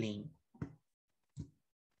enforce claim.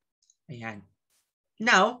 Ayan.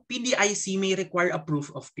 Now, PDIC may require a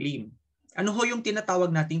proof of claim. Ano ho yung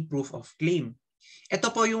tinatawag nating proof of claim?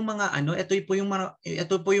 Ito po yung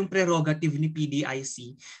ito po yung prerogative ni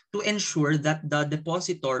PDIC to ensure that the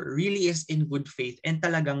depositor really is in good faith and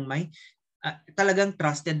talagang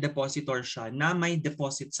trusted depositor siya na may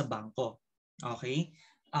deposit sa bangko. Okay?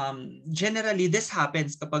 Generally this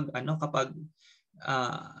happens kapag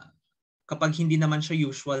hindi naman siya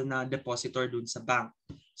usual na depositor dun sa bank.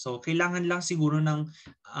 So kailangan lang siguro ng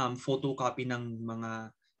photocopy ng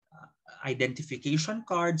mga identification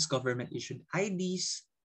cards, government issued IDs,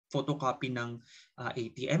 photocopy ng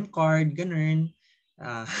ATM card, ganun.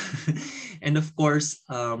 And of course,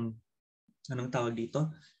 anong tawag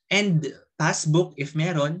dito? And passbook if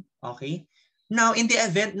meron, okay? Now, in the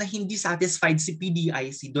event na hindi satisfied si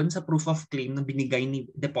PDIC doon sa proof of claim na binigay ni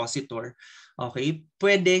depositor, okay,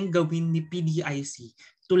 pwedeng gawin ni PDIC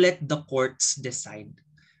to let the courts decide.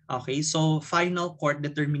 Okay, so final court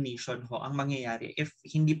determination ho ang mangyayari if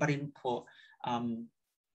hindi pa rin po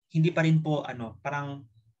parang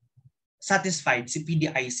satisfied si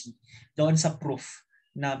PDIC doon sa proof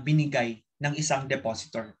na binigay ng isang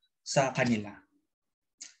depositor sa kanila.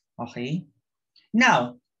 Okay?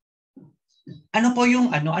 Now, ano po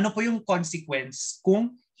yung consequence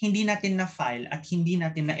kung hindi natin na-file at hindi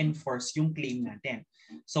natin na-enforce yung claim natin?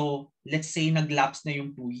 So, let's say nag-lapse na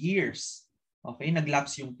yung 2 years. Okay,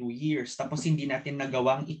 nag-lapse yung 2 years tapos hindi natin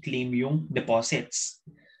nagawang i-claim yung deposits.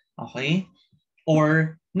 Okay?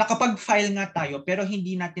 Or nakapag-file nga tayo pero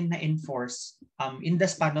hindi natin na-enforce in the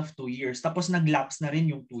span of 2 years tapos nag-lapse na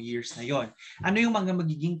rin yung 2 years na yon. Ano yung mga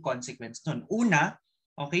magiging consequence nun? Una,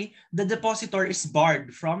 Okay? The depositor is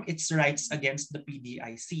barred from its rights against the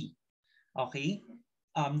PDIC. Okay?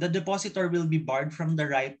 The depositor will be barred from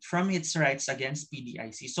its rights against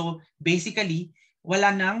PDIC. So basically,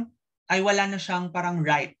 wala na siyang parang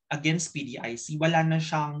right against PDIC. Wala na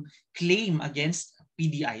siyang claim against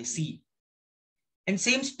PDIC. And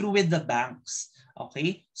same is true with the banks.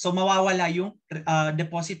 Okay? So mawawala yung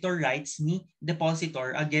depositor rights ni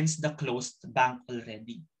depositor against the closed bank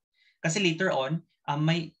already. Kasi later on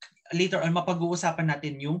mapag-uusapan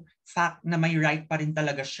natin yung fact na may right pa rin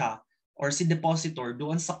talaga siya or si depositor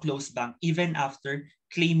doon sa closed bank even after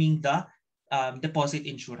claiming the deposit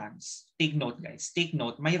insurance. Take note guys, take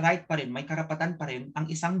note, may right pa rin, may karapatan pa rin ang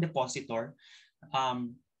isang depositor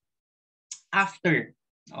after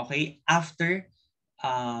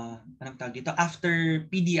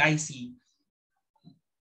PDIC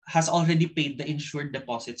has already paid the insured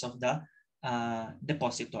deposits of the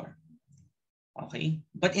depositor. Okay?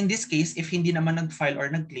 But in this case, if hindi naman nag-file or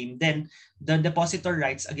nag-claim, then the depositor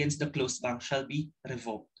rights against the closed bank shall be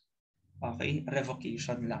revoked. Okay?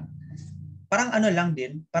 Revocation lang. Parang ano lang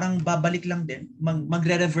din, parang babalik lang din,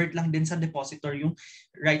 magre-revert lang din sa depositor yung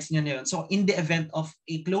rights niya na yun. So in the event of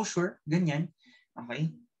a closure, ganyan, okay?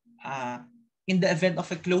 In the event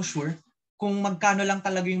of a closure, kung magkano lang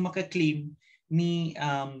talaga yung makaklaim ni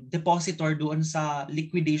depositor doon sa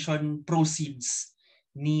liquidation proceeds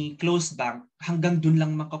ni closed bank, hanggang dun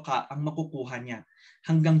lang ang makukuha niya.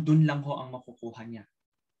 Hanggang dun lang ho ang makukuha niya.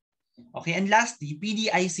 Okay, and lastly,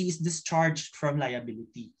 PDIC is discharged from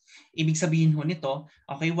liability. Ibig sabihin ho nito,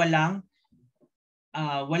 okay, wala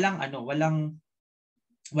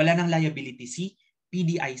nang liability si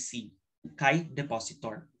PDIC kay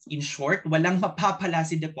depositor. In short, walang mapapala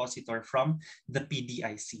si depositor from the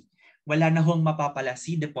PDIC. Wala na hong mapapala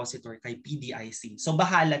si depositor kay PDIC. So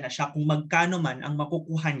bahala na siya kung magkano man ang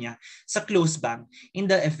makukuha niya sa closed bank in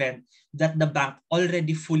the event that the bank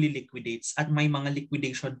already fully liquidates at may mga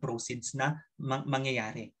liquidation proceeds na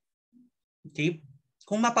mangyayari. Okay?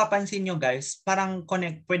 Kung mapapansin nyo guys, parang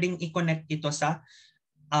pwedeng i-connect ito sa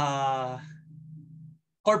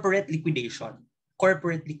corporate liquidation.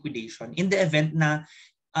 Corporate liquidation. In the event na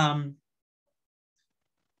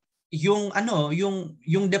yung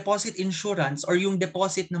deposit insurance or yung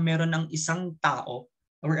deposit na meron ng isang tao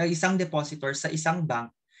or isang depositor sa isang bank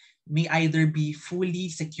may either be fully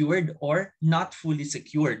secured or not fully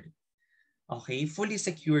secured. Okay? Fully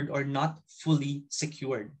secured or not fully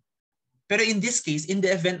secured. Pero in this case, in the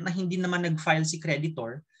event na hindi naman nag-file si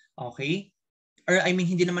creditor, okay? Or I mean,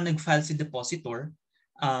 hindi naman nag-file si depositor,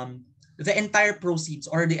 the entire proceeds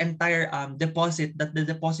or the entire deposit that the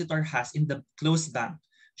depositor has in the closed bank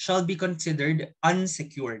shall be considered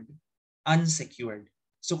unsecured. Unsecured.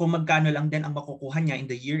 So kung magkano lang din ang makukuha niya in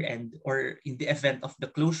the year end or in the event of the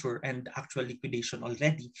closure and actual liquidation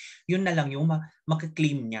already, yun na lang yung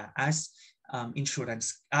makaklaim niya as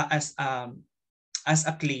insurance, as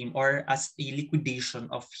a claim or as a liquidation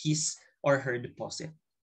of his or her deposit.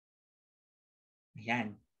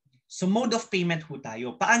 Ayan. So mode of payment ho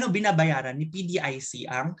tayo. Paano binabayaran ni PDIC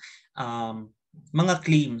ang mga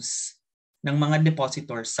claims ng mga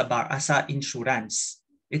depositors sa insurance?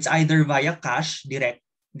 It's either via cash,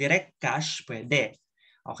 direct cash, pwede.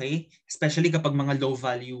 Okay? Especially kapag mga low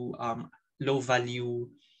value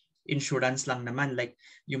insurance lang naman, like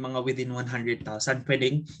yung mga within 100,000,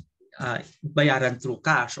 pwedeng bayaran through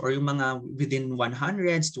cash, or yung mga within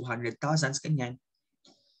 100s, 200,000, ganyan.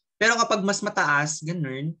 Pero kapag mas mataas,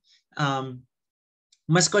 ganun,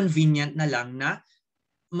 mas convenient na lang na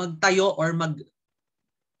magtayo or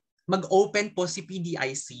mag-open po si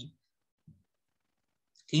PDIC.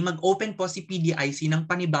 Okay, mag-open po si PDIC ng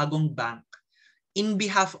panibagong bank in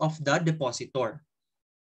behalf of the depositor.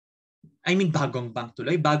 I mean, bagong bank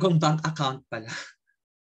tuloy. Bagong bank account pala.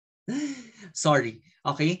 Sorry.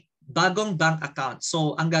 Okay? Bagong bank account.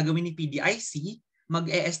 So, ang gagawin ni PDIC,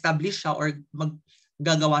 mag-e-establish siya or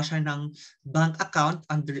gagawa siya ng bank account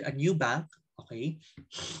under a new bank. Okay?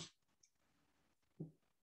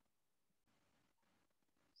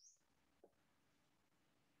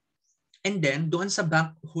 And then, doon sa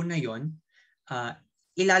bank ho na yun,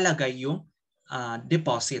 ilalagay yung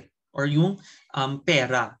deposit or yung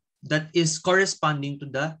pera that is corresponding to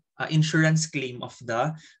the insurance claim of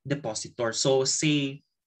the depositor. So, say,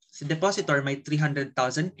 si depositor may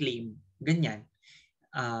 300,000 claim, ganyan.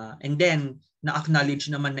 And then, na-acknowledge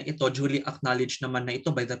naman na ito, duly acknowledged naman na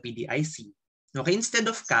ito by the PDIC. Okay, instead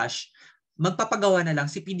of cash, magpapagawa na lang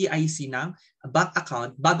si PDIC ng bank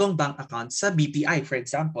account, bagong bank account sa BPI, for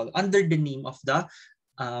example, under the name of the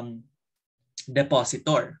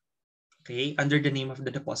depositor. Okay, under the name of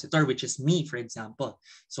the depositor, which is me, for example.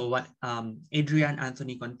 So what Adrian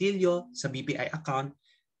Anthony Contillo sa BPI account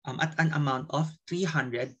at an amount of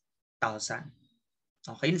 300,000.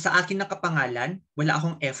 Okay, sa akin nakapangalan, wala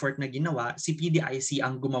akong effort na ginawa. Si PDIC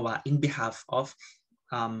ang gumawa in behalf of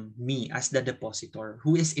me as the depositor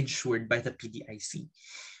who is insured by the PDIC.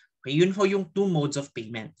 Okay, yun ho yung two modes of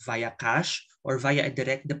payment, via cash or via a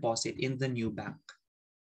direct deposit in the new bank.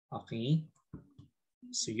 Okay,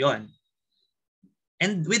 so yun.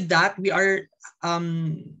 And with that, we are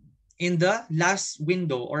in the last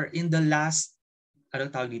window or in the last, ano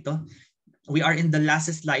tawag dito? We are in the last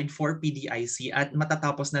slide for PDIC at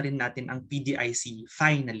matatapos na rin natin ang PDIC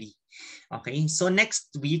finally. Okay, so next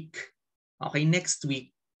week,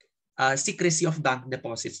 secrecy of bank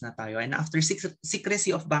deposits na tayo. And after secrecy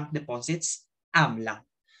of bank deposits, AMLA.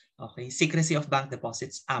 Okay, secrecy of bank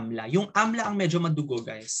deposits, AMLA. Yung AMLA ang medyo madugo,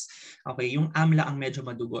 guys. Okay, yung AMLA ang medyo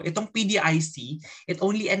madugo. Itong PDIC, it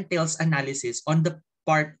only entails analysis on the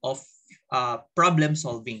part of problem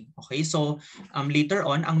solving. Okay, so later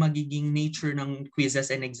on, ang magiging nature ng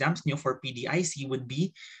quizzes and exams nyo for PDIC would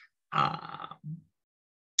be,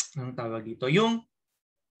 anong tawag dito? Yung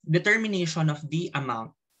determination of the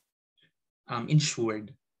amount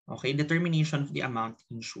insured. Okay, determination of the amount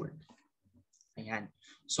insured. Ayan.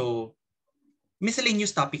 So,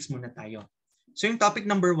 miscellaneous topics muna tayo. So, yung topic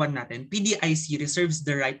number 1 natin, PDIC reserves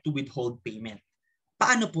the right to withhold payment.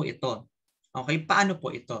 Paano po ito? Okay, paano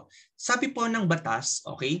po ito? Sabi po ng batas,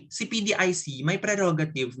 okay, si PDIC may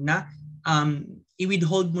prerogative na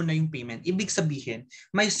i-withhold mo na yung payment. Ibig sabihin,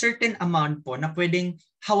 may certain amount po na pwedeng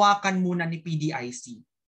hawakan muna ni PDIC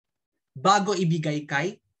bago ibigay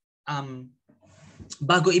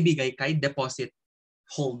kay deposit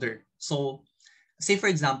holder. So, say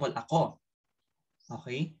for example ako,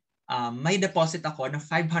 okay, may deposit ako na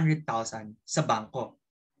 500,000 sa bangko.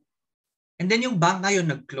 And then yung bank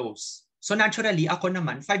ngayon nag-close. So naturally, ako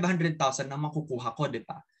naman, 500,000 na makukuha ko, di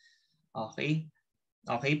ba? Okay?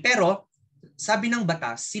 Okay, pero sabi ng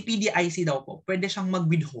batas, si PDIC daw po, pwede siyang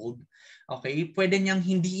mag-withhold. Okay? Pwede niyang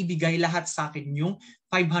hindi ibigay lahat sa akin yung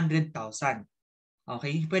 500,000.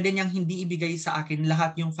 Okay? Pwede niyang hindi ibigay sa akin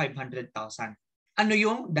lahat yung 500,000. Ano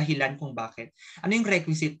yung dahilan kung bakit? Ano yung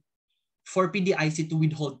requisite for PDIC to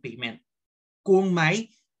withhold payment? Kung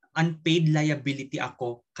may unpaid liability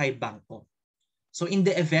ako kay bangko. So in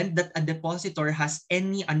the event that a depositor has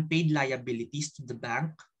any unpaid liabilities to the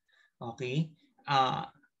bank, okay,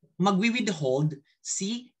 magwi-withhold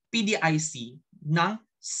si PDIC ng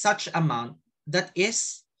such amount that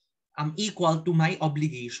is equal to my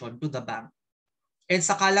obligation to the bank. And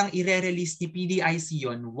saka lang i-release ni PDIC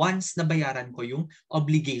yon once nabayaran ko yung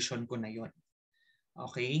obligation ko na yon.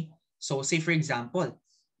 Okay? So say for example,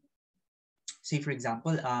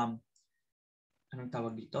 anong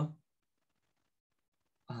tawag dito?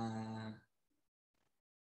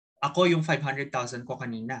 Ako yung 500,000 ko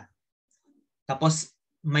kanina. Tapos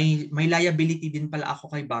may liability din pala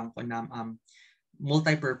ako kay bangko na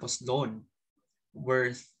multi-purpose loan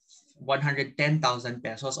worth 110,000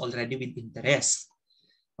 pesos already with interest.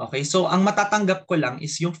 Okay, so ang matatanggap ko lang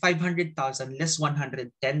is yung 500,000 less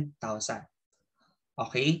 110,000.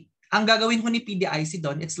 Okay? Ang gagawin ko ni PDIC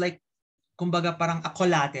doon, it's like, kumbaga parang a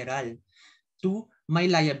collateral to my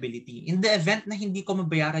liability. In the event na hindi ko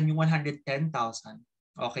mabayaran yung 110,000,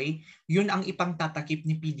 okay, yun ang ipangtatakip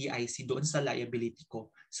ni PDIC doon sa liability ko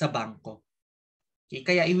sa bangko. Okay?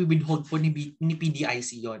 Kaya i-withhold po ni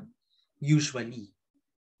PDIC yon usually.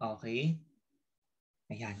 Okay?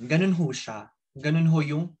 Ayan, ganun ho siya. Ganun ho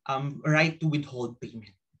yung right to withhold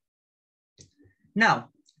payment. Now,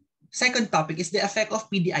 second topic is the effect of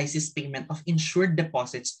PDIC's payment of insured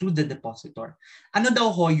deposits to the depositor. Ano daw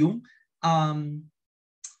ho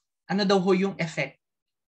yung effect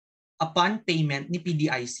upon payment ni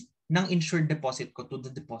PDIC ng insured deposit ko to the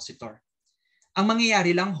depositor? Ang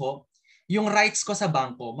mangyayari lang ho, yung rights ko sa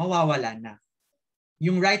bangko mawawala na.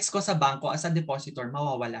 Yung rights ko sa bangko as a depositor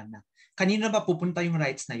mawawala na. Kanino ba pupunta yung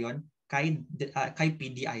rights na yon? Kay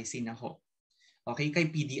PDIC na ho. Okay,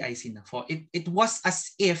 kay PDIC na ho. It was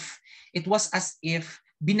as if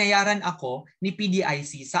binayaran ako ni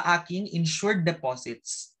PDIC sa aking insured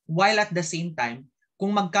deposits while at the same time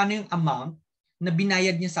kung magkano yung amount na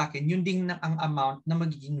binayad niya sa akin, yun din ang amount na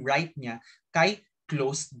magiging right niya kay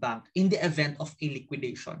closed bank in the event of a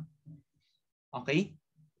liquidation. Okay?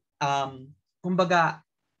 Kumbaga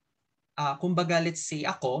let's say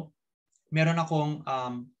ako, meron akong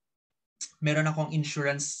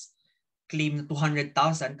insurance claim na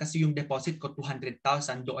 200,000 kasi yung deposit ko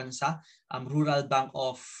 200,000 doon sa Rural Bank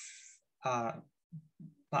of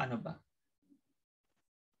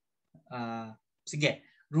sige,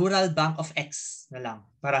 Rural Bank of X na lang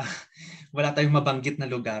para wala tayong mabanggit na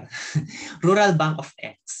lugar. Rural Bank of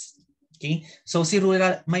X. Okay? So si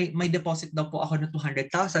Rural, may deposit daw po ako na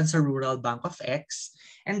 200,000 sa Rural Bank of X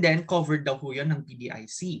and then covered daw po yun ng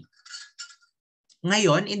PDIC.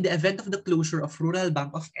 Ngayon, in the event of the closure of Rural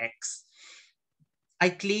Bank of X,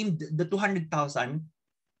 I claimed the 200,000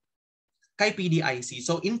 kay PDIC.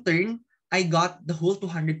 So in turn, I got the whole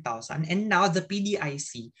 200,000 and now the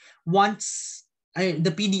PDIC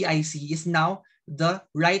is now the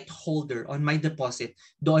right holder on my deposit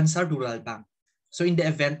doon sa Rural Bank. So in the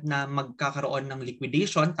event na magkakaroon ng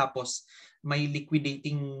liquidation tapos may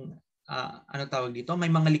liquidating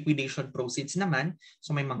may mga liquidation proceeds naman,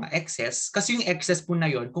 so may mga excess. Kasi yung excess po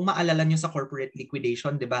na yon, kung maalala nyo sa corporate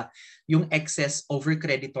liquidation, 'di ba? Yung excess over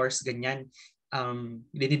creditors ganyan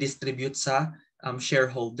dinidistribute sa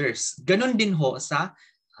shareholders. Ganon din ho sa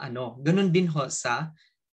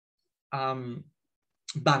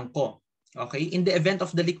bangko. Okay? In the event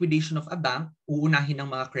of the liquidation of a bank, uunahin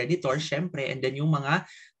ng mga creditors, syempre, and then yung mga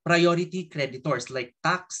priority creditors like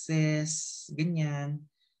taxes, ganyan.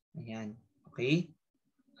 Ayan. Okay?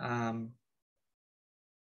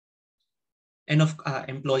 And of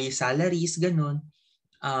employee salaries, ganun.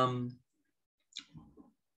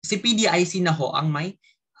 Si PDIC na ho ang may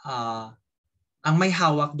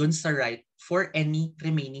hawak doon sa right for any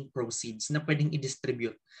remaining proceeds na pwedeng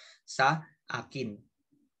i-distribute sa akin.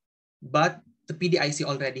 But the PDIC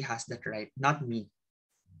already has that right, not me.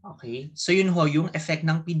 Okay? So yun ho yung effect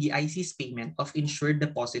ng PDIC's payment of insured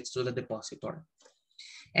deposits to the depositor.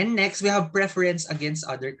 And next, we have preference against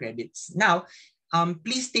other credits. Now,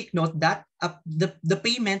 please take note that the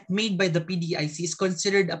payment made by the PDIC is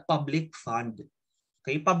considered a public fund.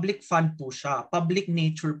 Okay, public fund po siya, public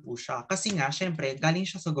nature po siya. Kasi nga, syempre, galing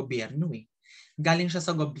siya sa gobyerno eh. Galing siya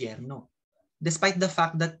sa gobyerno. Despite the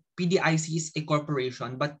fact that PDIC is a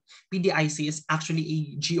corporation, but PDIC is actually a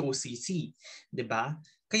GOCC, 'di ba?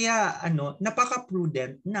 Kaya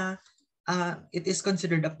napaka-prudent na it is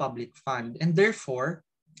considered a public fund, and therefore,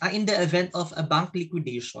 in the event of a bank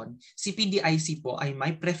liquidation, si PDIC po ay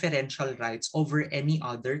may preferential rights over any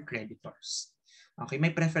other creditors. Okay,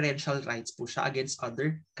 may preferential rights po siya against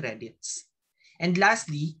other credits. And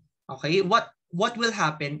lastly, okay, what will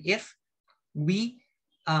happen if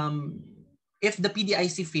if the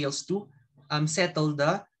PDIC fails to settle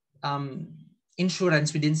the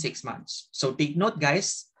insurance within 6 months? So take note,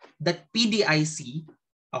 guys, that PDIC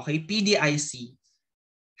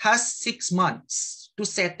has 6 months to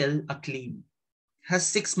settle a claim.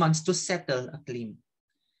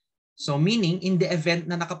 So meaning, in the event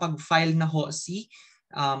na nakapag-file na ho si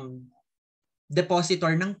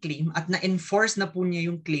depositor ng claim at na-enforce na po niya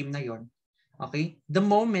yung claim na yon, okay? The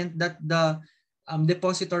moment that the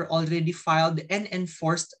depositor already filed and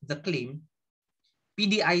enforced the claim,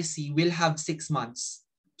 PDIC will have 6 months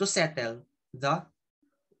to settle the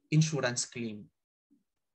insurance claim.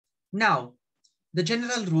 Now, the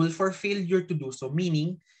general rule for failure to do so,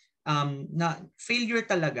 meaning na failure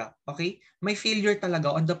talaga, okay? May failure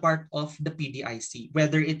talaga on the part of the PDIC,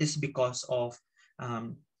 whether it is because of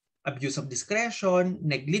abuse of discretion,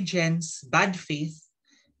 negligence, bad faith,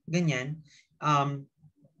 ganyan.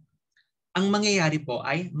 Ang mangyayari po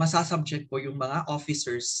ay masasubject po yung mga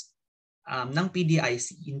officers ng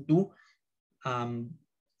PDIC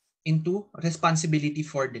into responsibility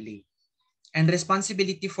for delay. And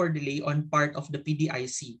responsibility for delay on part of the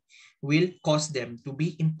PDIC will cause them to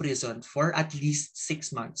be imprisoned for at least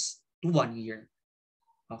 6 months to 1 year.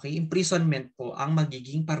 Okay, imprisonment po ang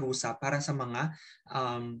magiging parusa para sa mga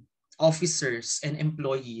officers and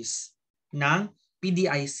employees ng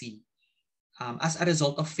PDIC as a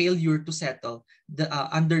result of failure to settle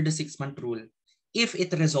under the 6-month rule if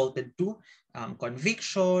it resulted to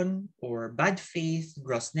conviction or bad faith,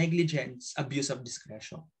 gross negligence, abuse of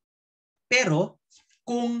discretion. Pero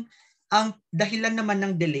kung ang dahilan naman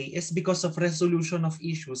ng delay is because of resolution of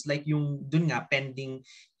issues like yung dun nga pending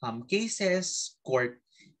cases, court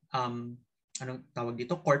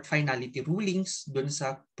court finality rulings dun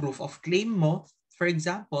sa proof of claim mo, for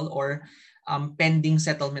example, or pending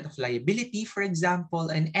settlement of liability, for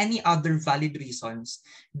example, and any other valid reasons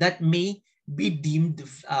that may be deemed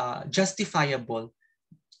justifiable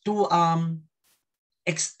to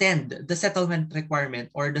extend the settlement requirement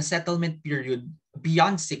or the settlement period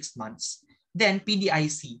beyond 6 months, then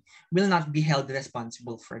PDIC will not be held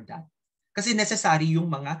responsible for that. Kasi necessary yung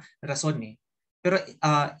mga rason eh. Pero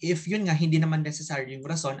if yun nga hindi naman necessary yung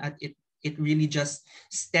rason at it really just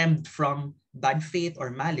stemmed from bad faith or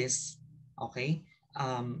malice, okay?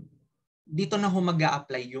 Dito na ho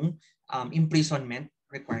mag-a-apply yung imprisonment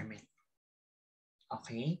requirement.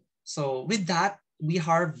 Okay? So with that, we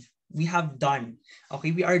are done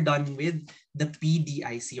with the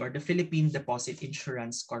PDIC or the Philippine Deposit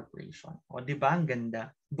Insurance Corporation. O, di ba? Ang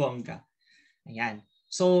ganda. Bongga. Ayan.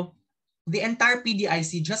 So, the entire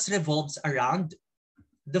PDIC just revolves around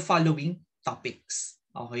the following topics.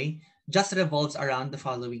 Okay? Just revolves around the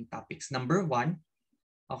following topics. Number one,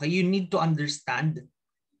 okay, you need to understand,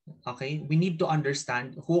 okay, we need to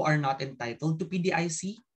understand who are not entitled to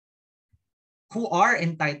PDIC, who are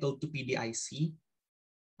entitled to PDIC,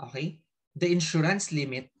 okay, the insurance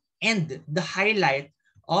limit, and the highlight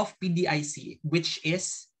of PDIC, which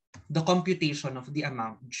is the computation of the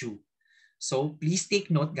amount due. So please take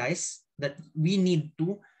note, guys, that we need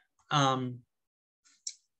to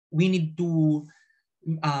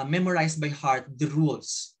memorize by heart the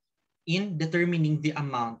rules in determining the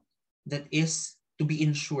amount that is to be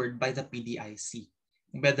insured by the PDIC,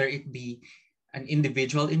 whether it be an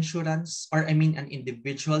individual insurance, or an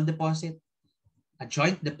individual deposit, a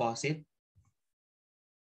joint deposit,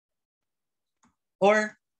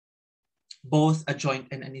 or both a joint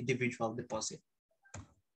and an individual deposit.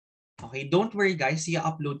 Okay, don't worry guys,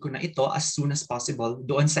 i-upload ko na ito as soon as possible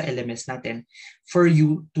doon sa LMS natin for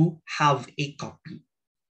you to have a copy.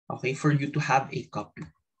 Okay, for you to have a copy.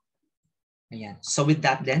 Ayan. So with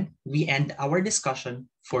that then, we end our discussion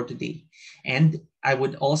for today. And I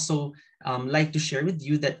would also like to share with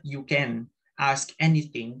you that you can ask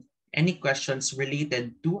anything, any questions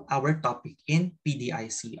related to our topic in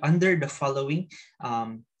PDIC under the following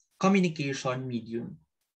communication medium: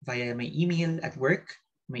 via my email at work,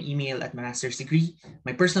 my email at my master's degree,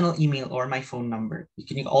 my personal email, or my phone number. You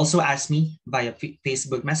can also ask me via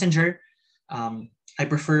Facebook Messenger. I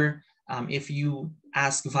prefer if you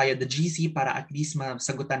ask via the GC para at least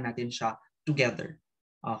masagutan natin siya together.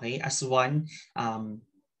 Okay, as one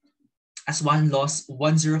Loss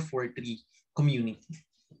 1043 community.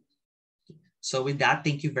 So with that,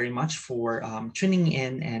 thank you very much for tuning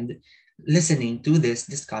in and listening to this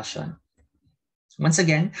discussion. Once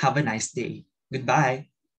again, have a nice day. Goodbye.